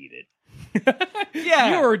not eat it.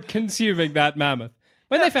 Yeah. You were consuming that mammoth.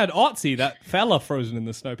 When they found Otzi, that fella frozen in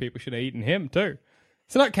the snow, people should have eaten him too.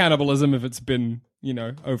 It's not cannibalism if it's been,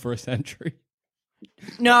 over a century.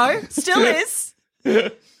 No, still is.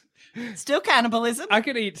 Still cannibalism. I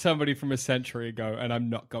could eat somebody from a century ago and I'm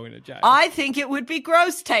not going to jail. I think it would be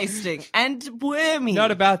gross tasting and wormy.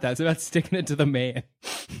 Not about that. It's about sticking it to the man.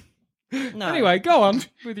 No. Anyway, go on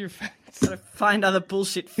with your facts. Gotta find other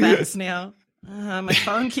bullshit facts now. My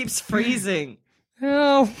phone keeps freezing.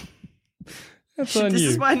 Well, that's on This you.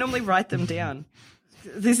 is why I normally write them down.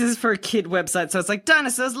 This is for a kid website, so it's like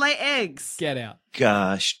dinosaurs lay eggs. Get out.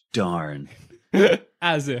 Gosh darn.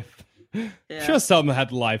 As if. Yeah. Sure, some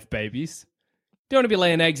had live babies. Don't want to be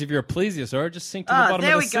laying eggs if you're a plesiosaur. Just sink to the bottom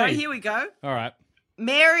there of we the go. sea. Here we go. All right.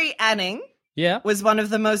 Mary Anning Yeah. was one of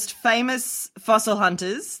the most famous fossil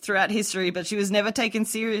hunters throughout history, but she was never taken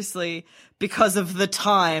seriously because of the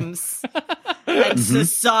times and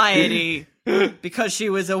society, because she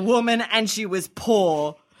was a woman and she was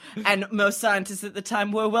poor, and most scientists at the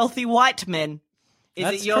time were wealthy white men. Is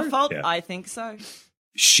That's it your true. fault? Yeah. I think so.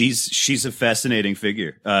 She's a fascinating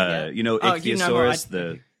figure. You know, Oh, you know more,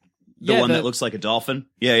 Ichthyosaurus, the one that looks like a dolphin.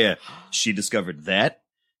 Yeah. She discovered that.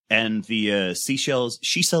 And the seashells,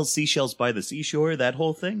 she sells seashells by the seashore, that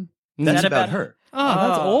whole thing. That's that about about her. Oh,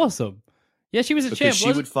 that's awesome. Yeah, she was a Because champ.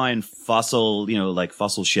 she would find fossil, like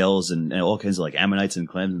fossil shells and all kinds of like ammonites and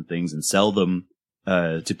clams and things and sell them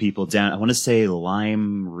to people down, I want to say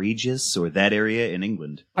Lyme Regis or that area in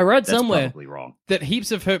England. I read That's somewhere probably wrong. that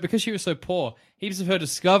heaps of her, because she was so poor, heaps of her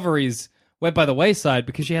discoveries went by the wayside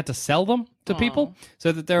because she had to sell them to people.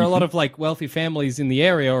 So that there are a lot of like wealthy families in the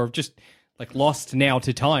area, or just like lost now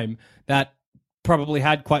to time, that probably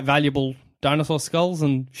had quite valuable dinosaur skulls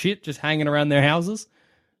and shit just hanging around their houses.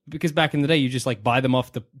 Because back in the day, you just like buy them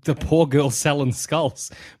off the poor girl selling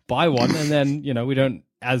skulls. Buy one, and then, we don't,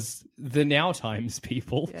 as the now times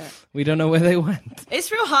people, we don't know where they went.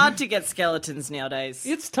 It's real hard to get skeletons nowadays.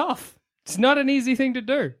 It's tough. It's not an easy thing to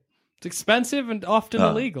do. It's expensive and often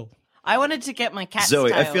illegal. I wanted to get my cat's Zoe,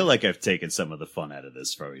 tail. I feel like I've taken some of the fun out of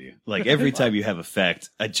this for you. Like every time you have a fact,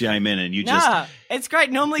 I chime in and you just... Nah, it's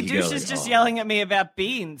great. Normally, You Douche go is like, just "Oh." yelling at me about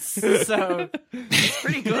beans, so it's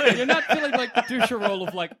pretty good. You're not feeling like the douche role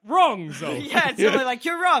of like, wrong, Zoe. Yeah, it's normally like,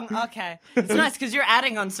 you're wrong. Okay. It's nice because you're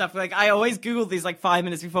adding on stuff. Like, I always Google these like 5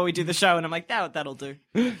 minutes before we do the show, and I'm like, that'll do.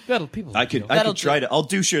 People. I could That'll try to... I'll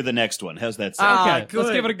doucher the next one. How's that sound? Ah, Okay, let's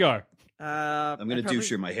good. give it a go. I'm going to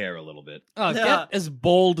doucher my hair a little bit. Oh, Yeah. get as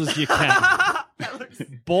bald as you can.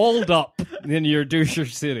 Bald up in your doucher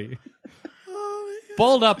city.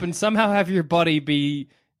 Bald up and somehow have your body be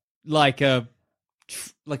like an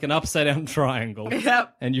upside down triangle.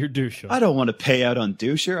 Yep. And you're doucher. I don't want to pay out on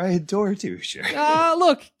doucher. I adore doucher.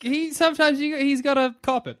 Look, sometimes he's got to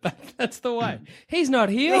cop it. That's the way. He's not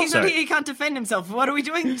here. He's not here. He can't defend himself. What are we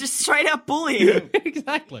doing? Just straight up bullying.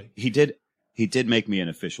 Exactly. He did make me an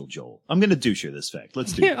official Joel. I'm going to doucher this fact.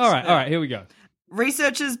 Let's do Yeah, this. all right, here we go.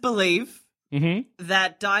 Researchers believe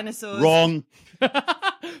that dinosaurs... Wrong.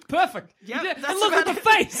 Perfect. Yep, You did- that's and look at about the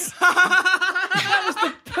face. That was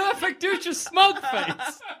the perfect doucher smug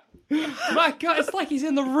face. My God, it's like he's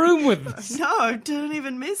in the room with us. No, don't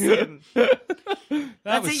even miss him.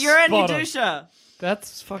 That's was it. You're any spot on. doucher.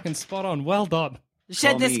 That's fucking spot on. Well done.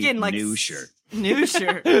 Shed Call their me skin like... Noosher.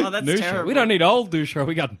 Noosher. Oh, that's Nusha. terrible. We don't need old doucher.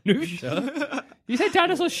 We got Nusha. You say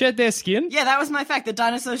dinosaurs shed their skin? Yeah, that was my fact. The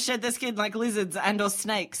dinosaurs shed their skin like lizards and or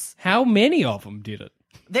snakes. How many of them did it?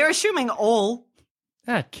 They're assuming all.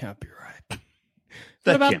 That can't be right.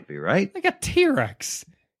 That about- can't be right. Like a T-Rex.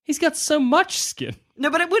 He's got so much skin. No,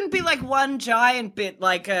 but it wouldn't be like one giant bit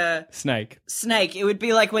like a Snake. snake. It would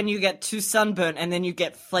be like when you get too sunburnt and then you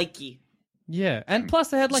get flaky. Yeah, and plus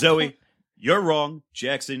they had like... Zoe, you're wrong.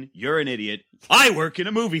 Jackson, you're an idiot. I work in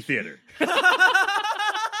a movie theater.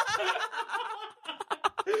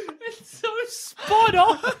 It's so spot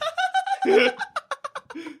on.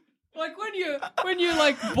 Like when you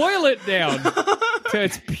like boil it down to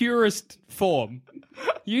its purest form,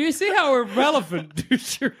 you see how irrelevant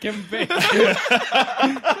doucher can be.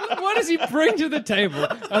 What does he bring to the table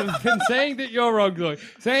other than saying that you're wrong, Zoe,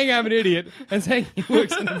 saying I'm an idiot, and saying he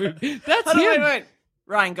works in a movie? That's Hold on, him. wait.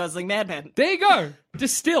 Ryan Gosling, Madman. There you go.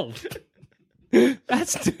 Distilled.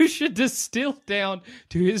 That's doucher distilled down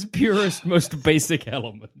to his purest, most basic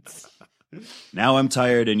elements. Now I'm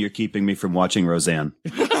tired and you're keeping me from watching Roseanne.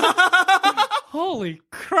 Holy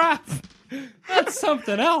crap. That's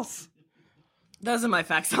something else. Those are my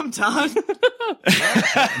facts. I'm done.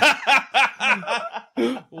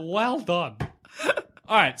 Well done.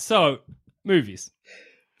 All right, so movies.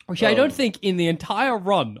 Which I don't think in the entire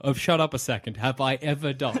run of Shut Up a Second have I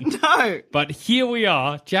ever done. No. But here we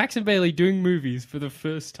are, Jackson Bailey doing movies for the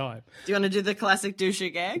first time. Do you want to do the classic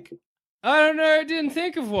doucher gag? I don't know, I didn't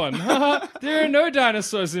think of one. There are no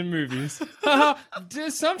dinosaurs in movies.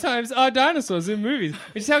 Sometimes are dinosaurs in movies.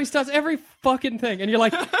 Which is how he starts every fucking thing. And you're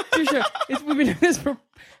like, Dusha, we've been doing this for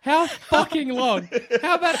how fucking long?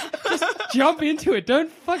 How about just jump into it?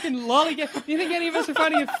 Don't fucking lollygag. Do you think any of us are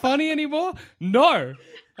finding it funny anymore? No.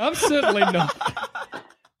 I'm certainly not.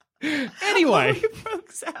 Anyway.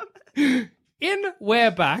 In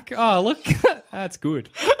We're Back. Oh, look. That's good.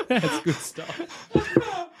 That's good stuff.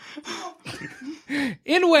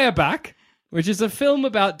 In We're Back, which is a film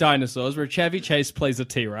about dinosaurs where Chevy Chase plays a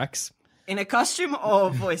T-Rex. In a costume or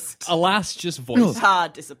voiced? Alas, just voice.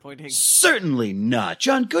 Disappointing. Certainly not.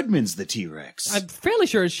 John Goodman's the T-Rex. I'm fairly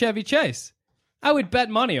sure it's Chevy Chase. I would bet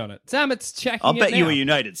money on it. Sam, it's checking I'll it bet you now. a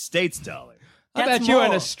United States dollar. I That's bet you an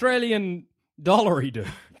more. Australian dollary do.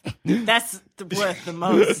 That's worth the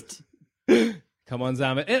most. Come on,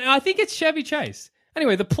 Sam. And I think it's Chevy Chase.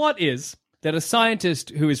 Anyway, the plot is that a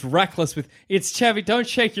scientist who is reckless with... It's Chevy... Don't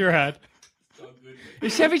shake your head.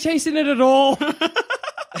 Is Chevy Chase in it at all?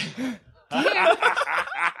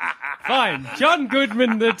 Fine. John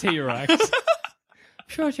Goodman, the T-Rex. I'm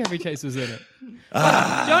sure Chevy Chase was in it.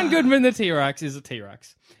 John Goodman, the T-Rex, is a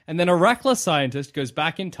T-Rex. And then a reckless scientist goes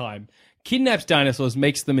back in time, kidnaps dinosaurs,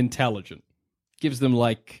 makes them intelligent. Gives them,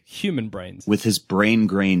 like, human brains. With his brain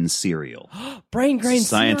grain cereal. Brain grain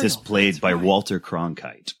Scientist cereal. played That's by right. Walter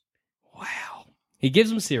Cronkite. Wow. He gives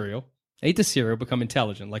them cereal. They eat the cereal, become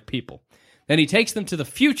intelligent, like people. Then he takes them to the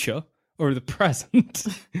future, or the present,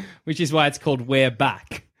 which is why it's called We're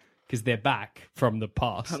Back, because they're back from the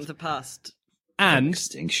past. From the past. And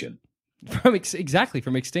Extinction. from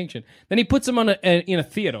extinction. Then he puts them on in a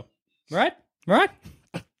theater, right? Right?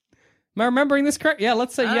 Am I remembering this correct? Yeah,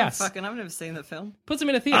 let's say yes. I've never seen the film. Puts them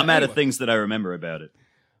in a theater. I'm out of Anyway, things that I remember about it.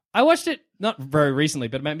 I watched it not very recently,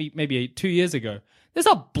 but maybe 2 years ago.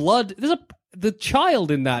 The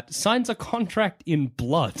child in that signs a contract in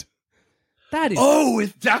blood. That is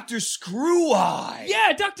with Dr. Screw-Eye.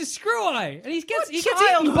 yeah, Dr. Screw-Eye, and he gets eaten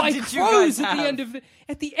childhood by did you crows guys at the have?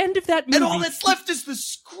 end of that movie. And all that's left is the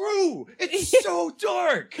screw. It's so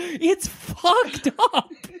dark. It's fucked up.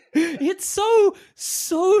 It's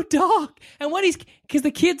so dark. And when because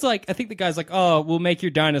the kid's like, I think the guy's like, oh, we'll make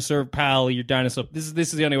your dinosaur pal, your dinosaur. This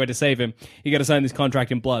is the only way to save him. You got to sign this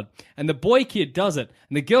contract in blood. And the boy kid does it,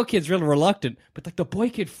 and the girl kid's really reluctant. But like the boy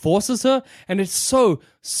kid forces her, and it's so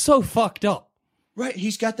fucked up. Right,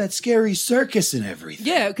 he's got that scary circus and everything.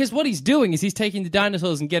 Yeah, because what he's doing is he's taking the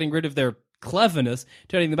dinosaurs and getting rid of their cleverness,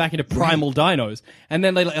 turning them back into primal dinos. And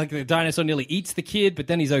then like the dinosaur nearly eats the kid, but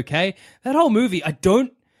then he's okay. That whole movie, I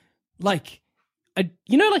don't like. Like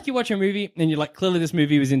you watch a movie and you're like, clearly this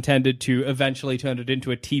movie was intended to eventually turn it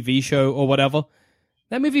into a TV show or whatever.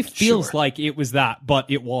 That movie feels like it was that,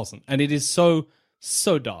 but it wasn't. And it is so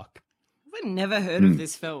dark. I've never heard of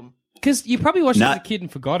this film. Because you probably watched it as a kid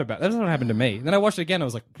and forgot about it. That's what happened to me. Then I watched it again. I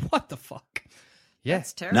was like, what the fuck? Yeah.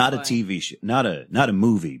 That's terrifying. Not a TV show, not a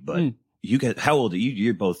movie, but you get, how old are you?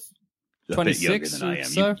 You're both a bit younger than I am.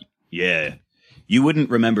 So? Yeah. You wouldn't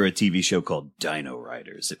remember a TV show called Dino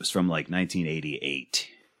Riders. It was from like 1988.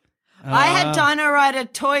 I had Dino Rider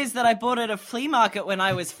toys that I bought at a flea market when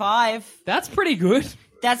I was 5. That's pretty good.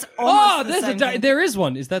 That's almost the there's same thing. there is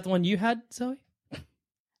one. Is that the one you had, Zoe?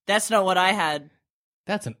 That's not what I had.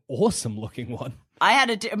 That's an awesome looking one. I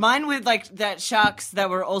had mine with like that sharks that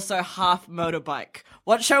were also half motorbike.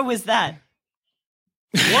 What show was that?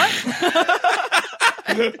 What?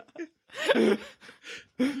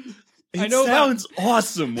 It sounds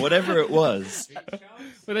awesome, whatever it was.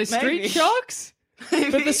 Were they street Maybe. sharks?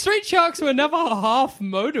 Maybe. But the street sharks were never a half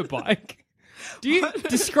motorbike. Do you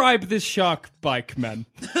describe this shark bike, man?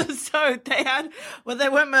 So they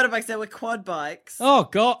weren't motorbikes, they were quad bikes. Oh,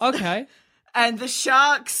 God, okay. And the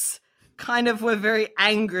sharks kind of were very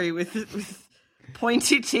angry with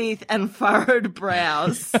pointy teeth and furrowed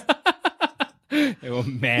brows. They were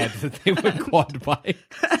mad that they were quad bikes.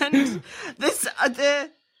 And this,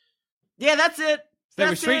 yeah, that's it. They were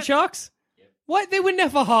That's street it. sharks? What? They were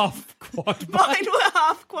never half quad bikes. Mine were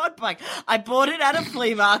half quad bike. I bought it at a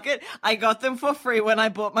flea market. I got them for free when I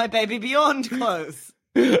bought my Baby Beyond clothes.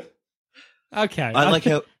 Okay. I like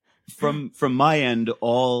how, from my end,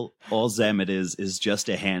 all Zamet is just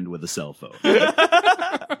a hand with a cell phone.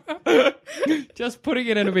 Just putting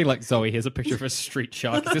it in and being like, Zoe, here's a picture of a street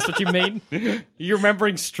shark. Is this what you mean? You're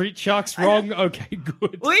remembering street sharks wrong? Okay,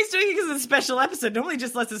 good. Well, he's doing it because it's a special episode. Normally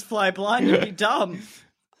just lets us fly blind and be dumb.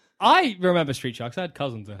 I remember street sharks. I had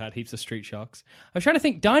cousins that had heaps of street sharks. I was trying to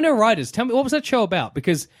think, Dino Riders, tell me, what was that show about?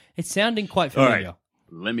 Because it's sounding quite All familiar.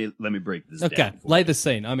 right, let me break this Okay, down. lay the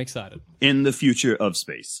scene. I'm excited. In the future of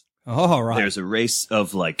space, Oh, right. there's a race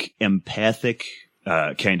of like empathic,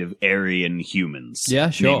 kind of Aryan humans.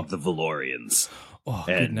 Yeah, sure. Named the Valorians. Oh,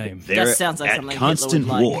 And good name. they're That sounds like at something constant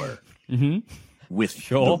Hitler would like. war with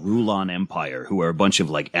Sure. the Rulon Empire, who are a bunch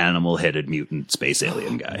of like animal-headed mutant space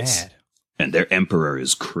alien guys. Mad. And their emperor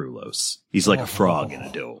is Krulos. He's like a frog in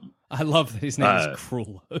a dome. I love that his name is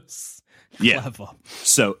Krulos. Yeah. Clever.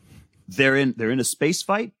 So they're in a space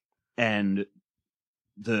fight, and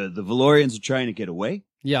the Valorians are trying to get away,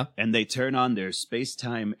 Yeah. and they turn on their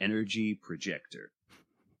space-time energy projector.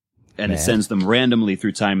 And it sends them randomly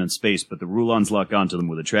through time and space, but the Rulons lock onto them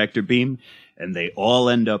with a tractor beam, and they all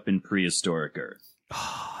end up in prehistoric Earth.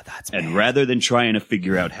 Oh, that's And mad. rather than trying to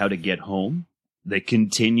figure out how to get home, they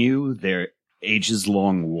continue their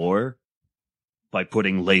ages-long war by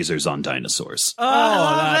putting lasers on dinosaurs. Oh, I Oh,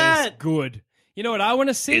 love that is it. good. You know what I want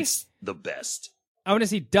to see? It's the best. I want to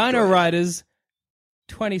see Dino Riders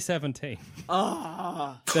 2017.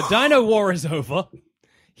 Oh. The Dino War is over.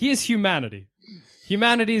 Here's humanity.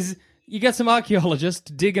 Humanity's... You got some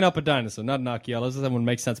archaeologists digging up a dinosaur. Not an archaeologist, that wouldn't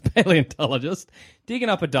make sense. Paleontologist. Digging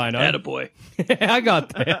up a dino. Attaboy. I got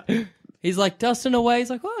there. He's like dusting away. He's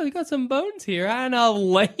like, oh, we got some bones here and a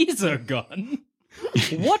laser gun.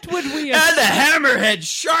 What would we... And the hammerhead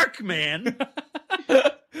shark, man!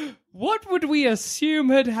 What would we assume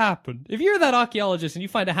had happened? If you're that archaeologist and you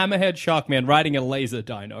find a hammerhead shark man riding a laser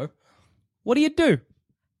dino, what do?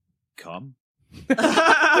 Come.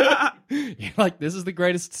 You're like, this is the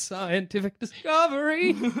greatest scientific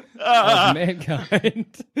discovery of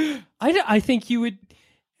mankind. I think you would...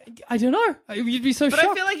 I don't know. You'd be so But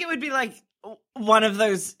shocked. I feel like it would be like one of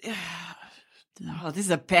those... Oh, this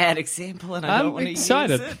is a bad example and I I'm don't want to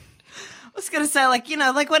excited. use it. I was going to say, like, you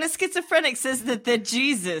know, like when a schizophrenic says that they're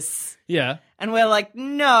Jesus. Yeah. And we're like,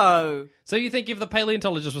 no. So you think if the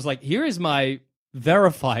paleontologist was like, here is my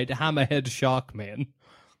verified hammerhead shark man,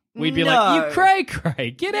 we'd be like, No. you cray,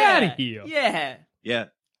 get out of here. Yeah. Yeah,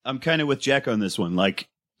 I'm kind of with Jack on this one. Like,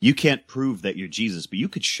 You can't prove that you're Jesus, but you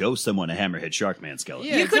could show someone a hammerhead shark man skeleton.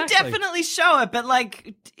 Yeah, You could exactly. definitely show it, but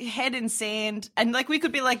like head in sand, and like we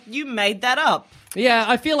could be like, you made that up. Yeah,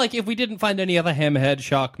 I feel like if we didn't find any other hammerhead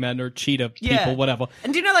shark men or cheetah Yeah. people, whatever.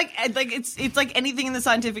 And do you know, like it's like anything in the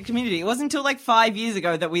scientific community. It wasn't until like 5 years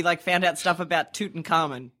ago that we like found out stuff about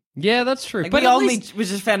Tutankhamun. Yeah, that's true. Like but we at only least, we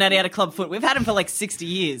just found out he had a clubfoot. We've had him for like 60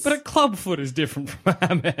 years. but a clubfoot is different from a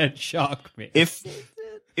hammerhead shark man.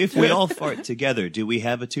 If we all fart together, do we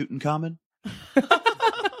have a Tutankhamun?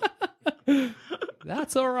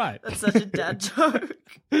 That's all right. That's such a dad joke.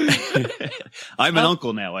 I'm an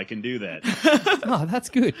uncle now. I can do that. Oh, that's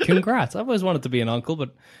good. Congrats. I've always wanted to be an uncle,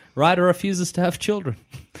 but Ryder refuses to have children.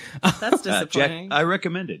 That's Jack, disappointing. I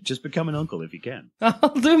recommend it. Just become an uncle if you can. I'll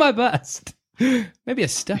do my best. Maybe a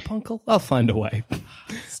step uncle? I'll find a way.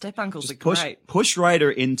 Step uncles are Push great. push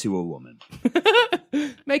Ryder into a woman.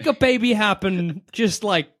 Make a baby happen just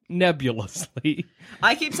like nebulously.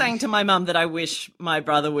 I keep saying to my mum that I wish my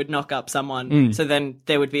brother would knock up someone, so then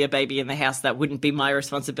there would be a baby in the house that wouldn't be my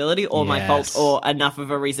responsibility or my fault Yes. or enough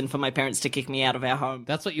of a reason for my parents to kick me out of our home.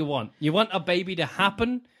 That's what you want. You want a baby to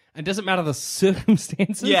happen, and it doesn't matter the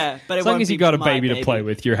circumstances. Yeah, but it as long won't as you be got a my baby to baby. play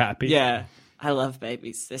with, you're happy. Yeah, I love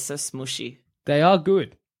babies. They're so smushy. They are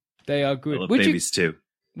good. They are good. I love Would babies too.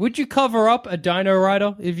 Would you cover up a Dino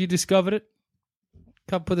Rider if you discovered it?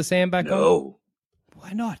 Put the sand back on? No,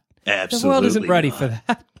 Why not? absolutely. The world isn't ready not. for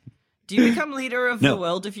that. Do you become leader of No. the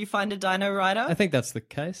world if you find a dino rider? I think that's the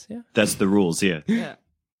case, yeah. That's the rules. Yeah. Yeah.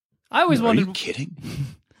 I always Are wanted... you kidding?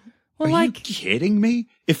 well, Are like... you kidding me?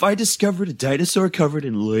 If I discovered a dinosaur covered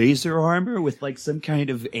in laser armor with like some kind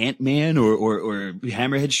of Ant-Man or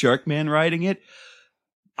Hammerhead Shark Man riding it,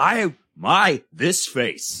 this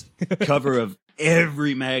face cover of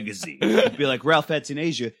every magazine would be like Ralph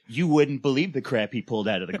Atzinasia, you wouldn't believe the crap he pulled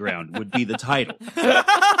out of the ground would be the title.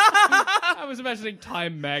 I was imagining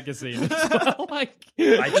Time Magazine as well. Like...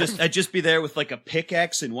 I'd just be there with like a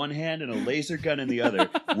pickaxe in one hand and a laser gun in the other,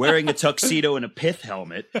 wearing a tuxedo and a pith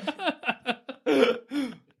helmet. I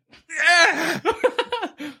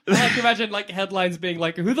like to imagine like headlines being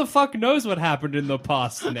like, who the fuck knows what happened in the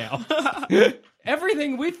past now?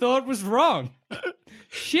 Everything we thought was wrong.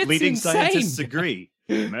 Shit's Leading insane. scientists agree.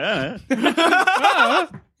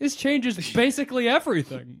 This changes basically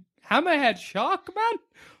everything. Hammerhead Shark Man?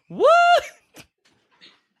 What?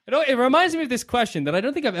 It reminds me of this question that I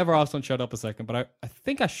don't think I've ever asked on Shut Up a Second, but I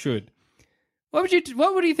think I should. What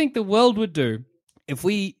would you think the world would do if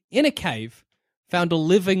we, in a cave, found a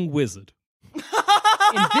living wizard? In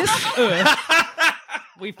this earth,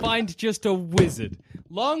 we find just a wizard.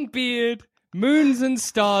 Long beard, moons and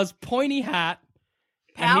stars, pointy hat.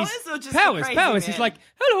 and Powers he's- or just a powers? crazy Powers. man? He's like,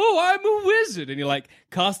 hello, I'm a wizard. And he like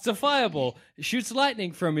casts a fireball, shoots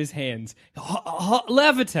lightning from his hands,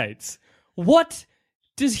 levitates. What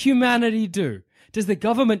does humanity do? Does the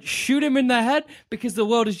government shoot him in the head because the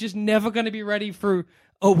world is just never going to be ready for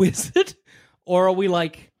a wizard? Or are we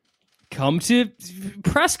like, come to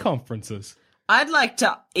press conferences? I'd like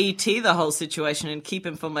to E.T. the whole situation and keep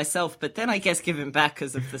him for myself, but then I guess give him back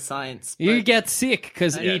because of the science. You But- get sick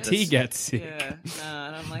because Yeah, E.T. that's- gets sick. Yeah, no,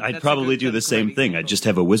 and I'm like, I'd that's a probably good- do the that's a great same thing. I'd example. just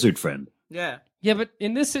have a wizard friend. Yeah. Yeah, but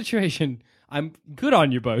in this situation, I'm good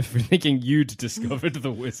on you both for thinking you'd discovered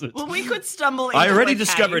the wizard. Well, we could stumble into I already a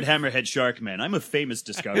discovered cave, Hammerhead Shark Man. I'm a famous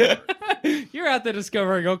discoverer. You're out there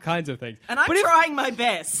discovering all kinds of things. and I'm but trying my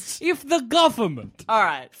best. if the government All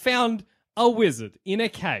right. found a wizard in a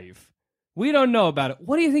cave, we don't know about it,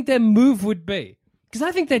 what do you think their move would be? Because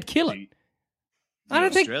I think they'd kill it. The I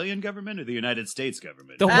don't think Australian government or the United States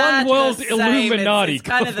government? the one world the same. Illuminati It's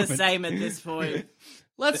kind of the government. same at this point.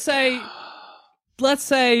 Let's say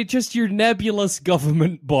just your nebulous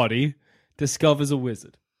government body discovers a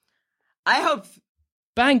wizard. I hope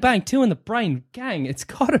Bang, bang, 2 in the brain. Gang, it's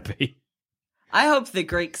gotta be. the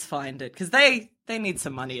Greeks find it because they need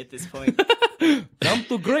some money at this point. Come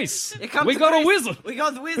to Greece. Come We to got a Greece. wizard. We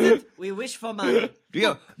got the wizard. We wish for money.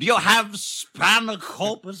 Do you have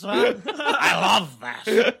spanakopus? I love that.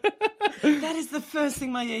 That is the first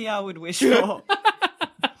thing my yaya would wish for.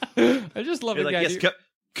 I just love You're the like, idea. yes,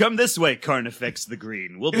 come this way, Carnifex the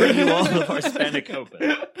Green. We'll bring you all of our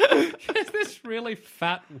spanakopus. This really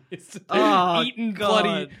fat wizard Oh, eating God.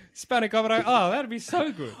 bloody spanakopita. Oh, that'd be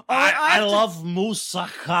so good. I love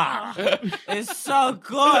moussaka. It's so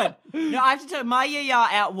good. No, I have to tell you, my yaya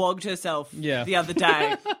outwogged herself Yeah. the other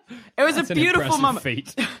day. It was That's a an beautiful impressive moment.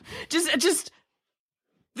 feat. Just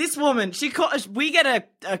this woman. We get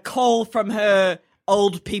a call from her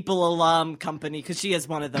old people alarm company because she has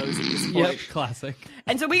one of those at this point. Yep, classic.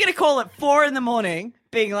 And so we get a call at 4 a.m,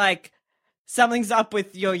 being like, something's up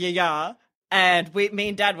with your yaya. And me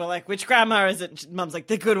and Dad were like, which grandma is it? And Mum's like,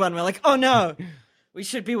 the good one. We're like, oh no, we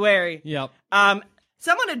should be wary. Yep.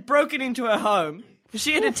 Someone had broken into her home.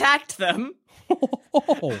 She had attacked them.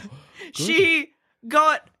 Oh,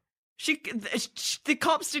 The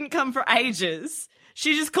cops didn't come for ages.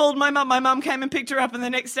 She just called my mum. My mum came and picked her up, and the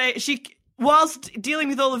next day, whilst dealing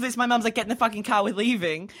with all of this, my mum's like, get in the fucking car, we're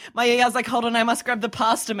leaving. My yaya's like, hold on, I must grab the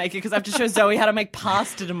pasta maker because I have to show Zoe how to make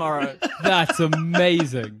pasta tomorrow. that's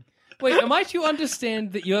amazing. Wait, am I to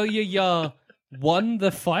understand that your yaya won the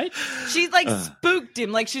fight? She spooked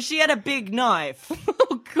him, like she had a big knife.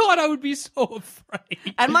 Oh God, I would be so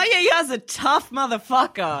afraid. And my yaya's a tough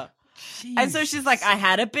motherfucker. Jeez. And so she's like, I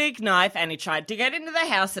had a big knife and he tried to get into the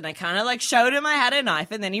house and I kind of like showed him I had a knife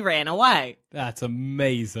and then he ran away. That's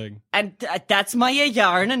amazing. And that's my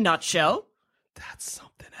yaya in a nutshell. That's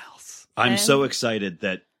something else. I'm so excited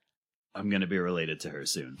that I'm going to be related to her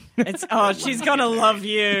soon. She's going to love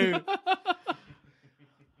you.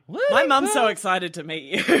 My mum's so excited to meet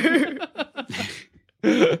you.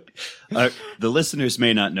 The listeners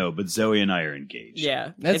may not know, but Zoe and I are engaged.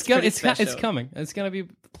 Yeah. It's special. coming. It's going to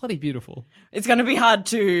be bloody beautiful. It's going to be hard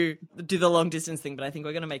to do the long distance thing, but I think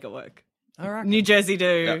we're going to make it work. All right. New Jersey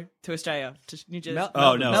to Australia. To New Jersey.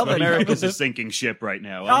 Oh, no. Melbourne. America's a sinking ship right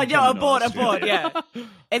now. Oh, yeah, abort, yeah.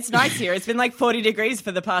 It's nice here. It's been like 40 degrees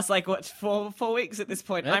for the past, like, what, four weeks at this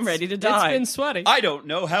point. I'm ready to die. It's been sweaty. I don't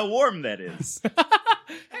know how warm that is.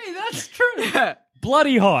 Hey, that's true.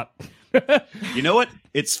 Bloody hot. You know what?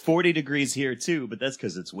 It's 40 degrees here, too, but that's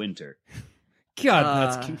because it's winter. God,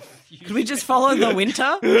 that's confusing. Could we just follow the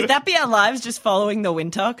winter? Would that be our lives, just following the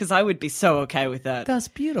winter? Because I would be so okay with that. That's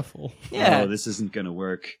beautiful. Yeah. Oh, this isn't going to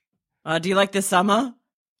work. Do you like the summer?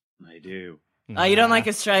 I do. You don't like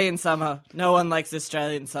Australian summer. No one likes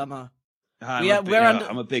Australian summer. I'm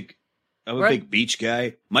a big beach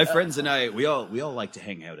guy. My friends and I, we all like to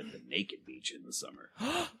hang out at the naked beach in the summer.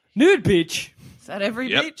 Nude beach. Is that every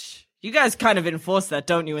Yep. beach? You guys kind of enforce that,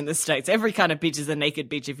 don't you, in the States? Every kind of beach is a naked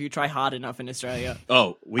beach if you try hard enough in Australia.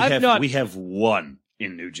 Oh, we have one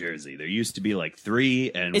in New Jersey. There used to be like 3,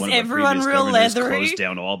 and Is one of our everyone previous real governors leathery? closed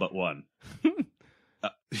down all but one.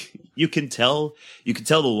 You can tell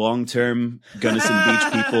the long-term Gunnison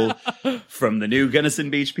Beach people from the new Gunnison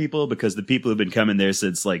Beach people, because the people who've been coming there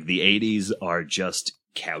since like the 80s are just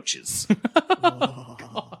couches.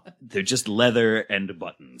 They're just leather and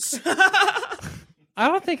buttons. I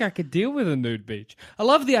don't think I could deal with a nude beach. I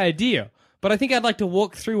love the idea, but I think I'd like to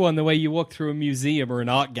walk through one the way you walk through a museum or an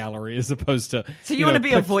art gallery, as opposed to... So you want to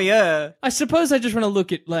be a voyeur? I suppose I just want to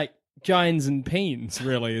look at, like, gines and peens,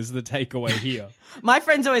 really, is the takeaway here. My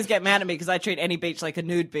friends always get mad at me because I treat any beach like a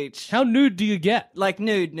nude beach. How nude do you get? Like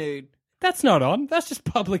nude. That's not on. That's just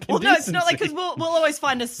public Well, indecency. no, it's not like, because we'll always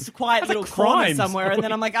find a quiet little a corner crime, somewhere, and then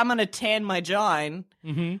Zoe. I'm like, I'm going to tan my gine.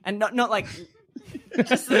 Mm-hmm. And not like...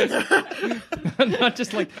 just Not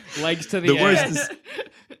just like legs to the, The air. worst is,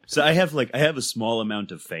 so I have a small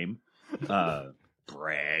amount of fame,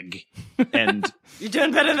 brag, and You're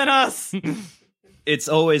doing better than us. it's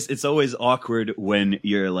always awkward when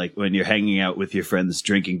you're hanging out with your friends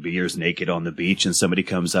drinking beers naked on the beach, and somebody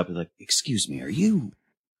comes up and like, "Excuse me, are you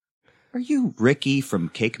Ricky from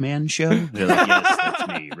Cake Man Show?" They're like, "Yes, that's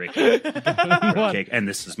me, Ricky. Cake, and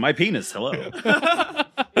this is my penis. Hello."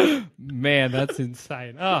 Man, that's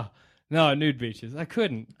insane. Oh, no, nude beaches. I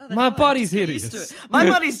couldn't. My body's Get used to hideous. it. My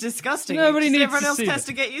body's disgusting. Nobody Just needs everyone to else see has it.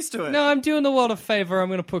 to get used to it. No, I'm doing the world a favor. I'm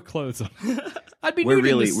going to put clothes on. I'd be We're nude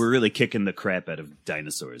in really this. kicking the crap out of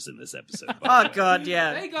dinosaurs in this episode. Oh god,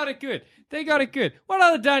 yeah. They got it good. What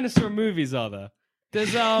other dinosaur movies are there?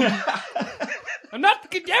 There's I'm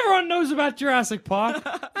not. Everyone knows about Jurassic Park.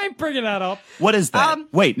 I ain't bringing that up. What is that?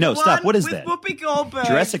 Wait, no, stop. What is with that? Whoopi Goldberg.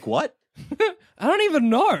 Jurassic what? I don't even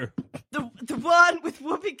know. The one with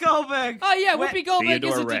Whoopi Goldberg. Oh yeah, Where- Whoopi Goldberg is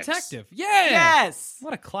Theodore a Rex. detective. Yeah. Yes.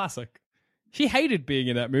 What a classic. She hated being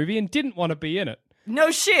in that movie and didn't want to be in it.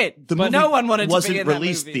 No shit. The no one wanted to be wasn't in that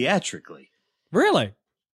released movie. theatrically. Really?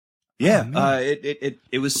 Yeah,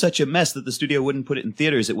 it was such a mess that the studio wouldn't put it in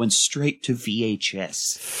theaters. It went straight to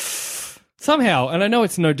VHS. Somehow, and I know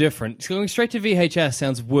it's no different, going straight to VHS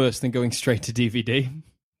sounds worse than going straight to DVD.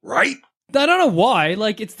 Right? I don't know why.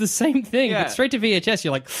 Like, it's the same thing. Yeah. But straight to VHS,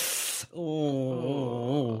 you're like,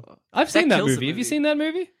 oh. I've seen that kills the movie. Have you movie. seen that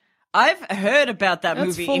movie? I've heard about that That's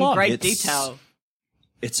movie full in on. great It's- detail.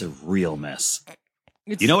 It's a real mess.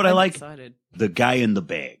 It's, You know what I like? Excited. The guy in the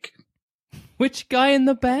bag. Which guy in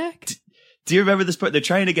the back? Do you remember this part? They're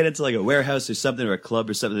trying to get into like a warehouse or something, or a club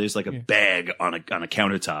or something. There's like a bag on a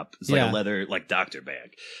countertop. It's like Yeah. a leather, like doctor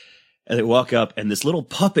bag. And they walk up, and this little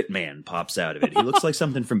puppet man pops out of it. He looks like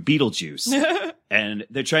something from Beetlejuice. And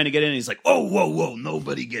they're trying to get in, and he's like, "Oh, whoa, whoa,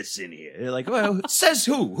 nobody gets in here." They're like, "Well, says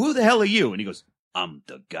who? Who the hell are you?" And he goes, "I'm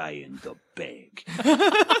the guy in the bag."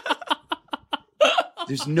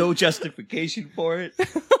 There's no justification for it.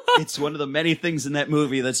 It's one of the many things in that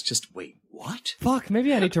movie that's just, wait, what? Fuck,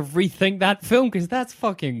 maybe I need to rethink that film, because that's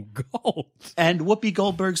fucking gold. And Whoopi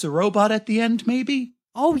Goldberg's a robot at the end, maybe?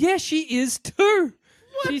 Oh, yeah, she is too.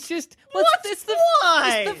 She's just... It's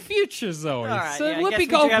the future, Zoe. All right, so yeah, I Whoopi guess we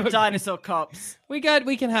do Goldberg... have dinosaur cops. We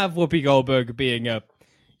can have Whoopi Goldberg being a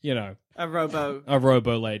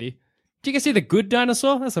robo lady. Did you guys see The Good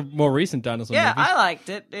Dinosaur? That's a more recent dinosaur Yeah, movie. I liked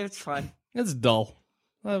it. It was fun. It's dull.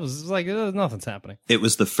 That was like, nothing's happening. It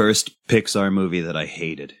was the first Pixar movie that I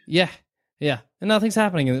hated. Yeah. And nothing's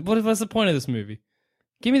happening. What's the point of this movie?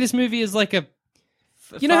 Give me this movie as like a...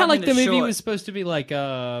 You know how like the movie was supposed to be like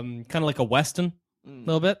kind of like a Western? A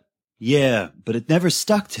little bit? Yeah, but it never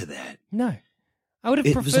stuck to that. No. I would have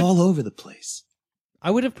It preferred... was all over the place.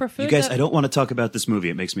 I would have preferred You guys, that... I don't want to talk about this movie.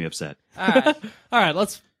 It makes me upset. All right. All right,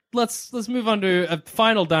 let's move on to a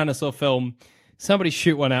final dinosaur film. Somebody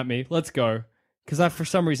shoot one at me. Let's go. Because I, for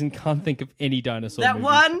some reason, can't think of any dinosaur That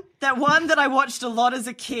movie. one that I watched a lot as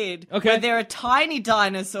a kid. Okay. Where there are tiny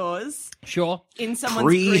dinosaurs Sure. in someone's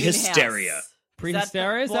Pre-hysteria. greenhouse.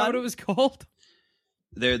 Prehysteria, is that one? what it was called?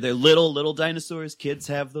 They're little dinosaurs. Kids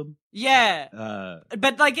have them. Yeah.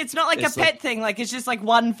 But like, it's not like a it's pet like- thing. Like, it's just like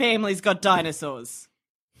one family's got dinosaurs.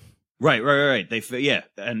 Right. Yeah,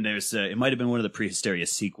 and there's it might have been one of the Prehysteria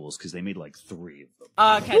sequels because they made like 3 of them.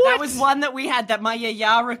 Okay, that was one that we had that my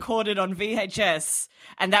yaya recorded on VHS,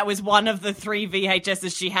 and that was one of the 3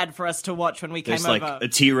 VHSs she had for us to watch when we There's came like over. a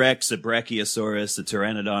T-Rex, a Brachiosaurus, a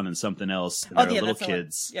Pteranodon, and something else. And they're little that's the one.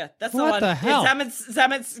 kids. Yeah, that's What the one. the hell? Yeah,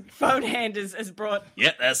 Zamet's phone hand is brought.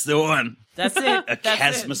 Yeah, that's the one. That's it. A That's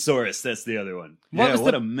it. Chasmosaurus, that's the other one. What was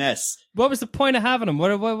what the- a mess. What was the point of having them?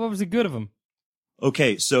 What was the good of them?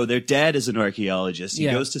 Okay, so their dad is an archaeologist. He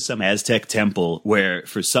Yeah. goes to some Aztec temple where,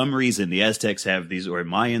 for some reason, the Aztecs have these, or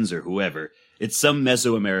Mayans or whoever, it's some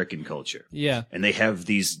Mesoamerican culture. Yeah. And they have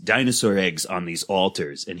these dinosaur eggs on these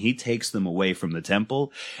altars, and he takes them away from the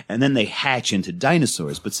temple, and then they hatch into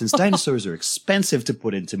dinosaurs. But since dinosaurs are expensive to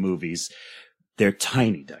put into movies, they're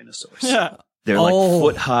tiny dinosaurs. They're like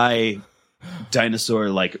foot-high dinosaur,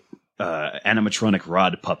 like animatronic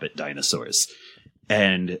rod puppet dinosaurs.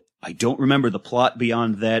 And I don't remember the plot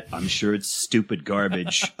beyond that. I'm sure it's stupid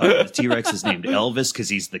garbage. The T-Rex is named Elvis because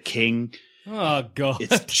he's the king. Oh, God.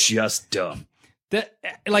 It's just dumb.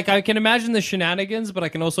 Like, I can imagine the shenanigans, but I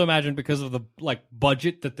can also imagine because of the, like,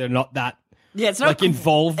 budget that they're not that, Yeah, it's not like,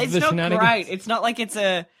 involved with It's the not shenanigans. great. It's not like it's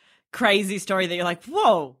a crazy story that you're like,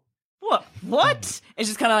 whoa, what? It's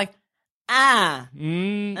just kind of like,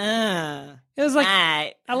 It was like, ah.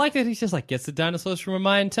 I like that he's just like, gets the dinosaurs from a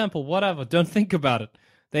Mayan temple, whatever, don't think about it.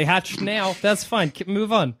 They hatched now, that's fine,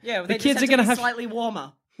 move on. Yeah, the they kids just are going to have... slightly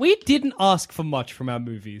warmer. We didn't ask for much from our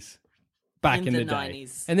movies back in the day.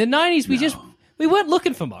 90s. In the 90s, we weren't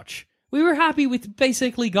looking for much. We were happy with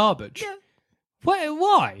basically garbage. Yeah.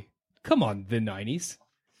 Why? Come on, the 90s.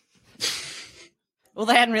 Well,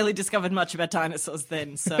 they hadn't really discovered much about dinosaurs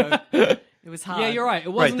then, so it was hard. Yeah, you're right. It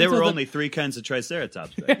Right, wasn't there were until only 3 kinds of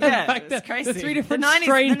Triceratops back then. Yeah, Back it's then, crazy. the 3 different the 90s,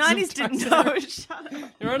 strains The 90s of didn't know. Shut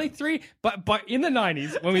up. There were only 3, but in the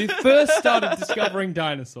 90s, when we first started discovering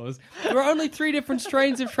dinosaurs, there were only 3 different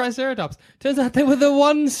strains of Triceratops. Turns out they were the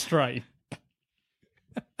one strain.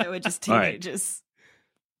 They were just All right. teenagers.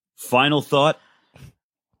 Final thought.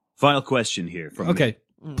 Final question here from me. Okay,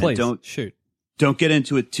 please, don't- shoot. Don't get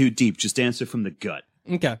into it too deep. Just answer from the gut.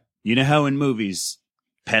 Okay. You know how in movies,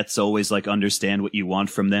 pets always like understand what you want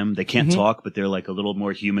from them? They can't talk, but they're like a little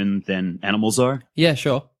more human than animals are? Yeah,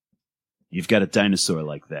 sure. You've got a dinosaur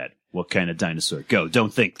like that. What kind of dinosaur? Go.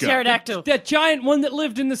 Don't think. Go. Pterodactyl. That giant one that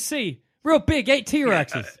lived in the sea. Real big, 8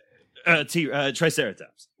 T-Rexes.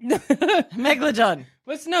 Triceratops. Megalodon.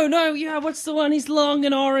 What's the one? He's long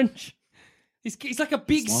and orange. He's like a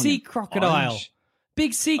big Long sea and crocodile. orange?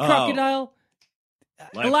 Big sea Oh. crocodile.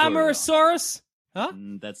 Elamosaurus? Huh?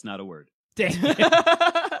 That's not a word. Damn.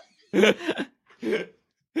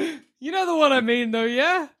 You know the one I mean, though,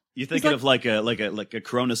 yeah? You're thinking of like a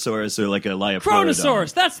Chronosaurus or like a Liopleurodon.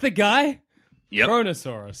 Chronosaurus, that's the guy. Yep.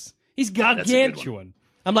 Chronosaurus. He's a good one. gargantuan.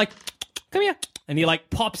 I'm like, come here. And he like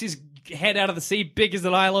pops his head out of the sea, big as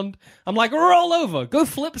an island. I'm like, roll over. Go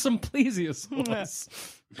flip some plesiosaurs.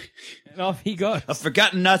 And off he goes. A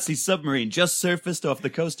forgotten Nazi submarine just surfaced off the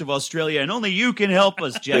coast of Australia, and only you can help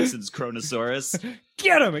us, Jackson's Chronosaurus.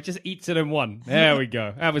 Get him! It just eats it in one. There we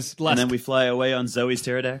go. That was last. And then we fly away on Zoe's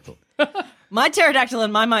pterodactyl. My pterodactyl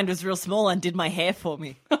in my mind was real small and did my hair for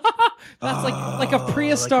me. That's like a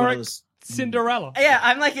prehistoric Cinderella. Yeah,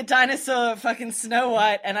 I'm like a dinosaur fucking Snow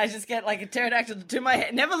White, and I just get like a pterodactyl to do my hair.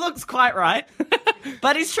 It never looks quite right,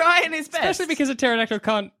 but he's trying his best. Especially because a pterodactyl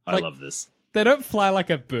can't... I love this. They don't fly like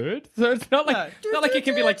a bird, so it's not like not like it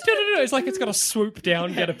can be like... It's like it's got to swoop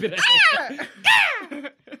down, get a bit of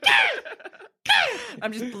hair.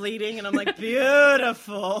 I'm just bleeding, and I'm like,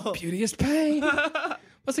 beautiful. Beauty is pain.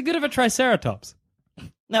 What's the good of a triceratops?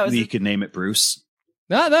 No, You could name it Bruce.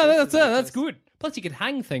 No, that's good. Plus, you could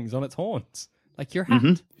hang things on its horns, like your hat.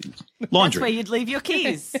 that's Laundry. where you'd leave your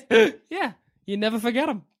keys. Yeah, you never forget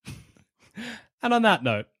them. And on that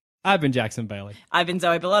note, I've been Jackson Bailey. I've been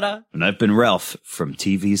Zoe Bellotta. And I've been Ralph from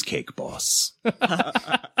TV's Cake Boss.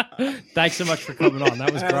 Thanks so much for coming on.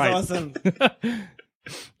 That was great. That was awesome.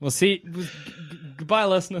 We'll see. Goodbye,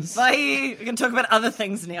 listeners. Bye. We can talk about other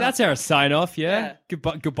things now. That's our sign off, yeah? Yeah.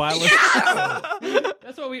 Goodbye, listeners.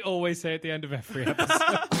 That's what we always say at the end of every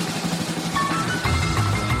episode.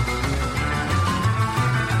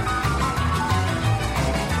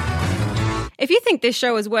 If you think this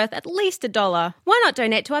show is worth at least $1, why not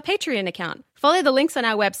donate to our Patreon account? Follow the links on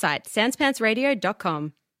our website,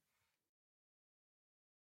 sanspantsradio.com.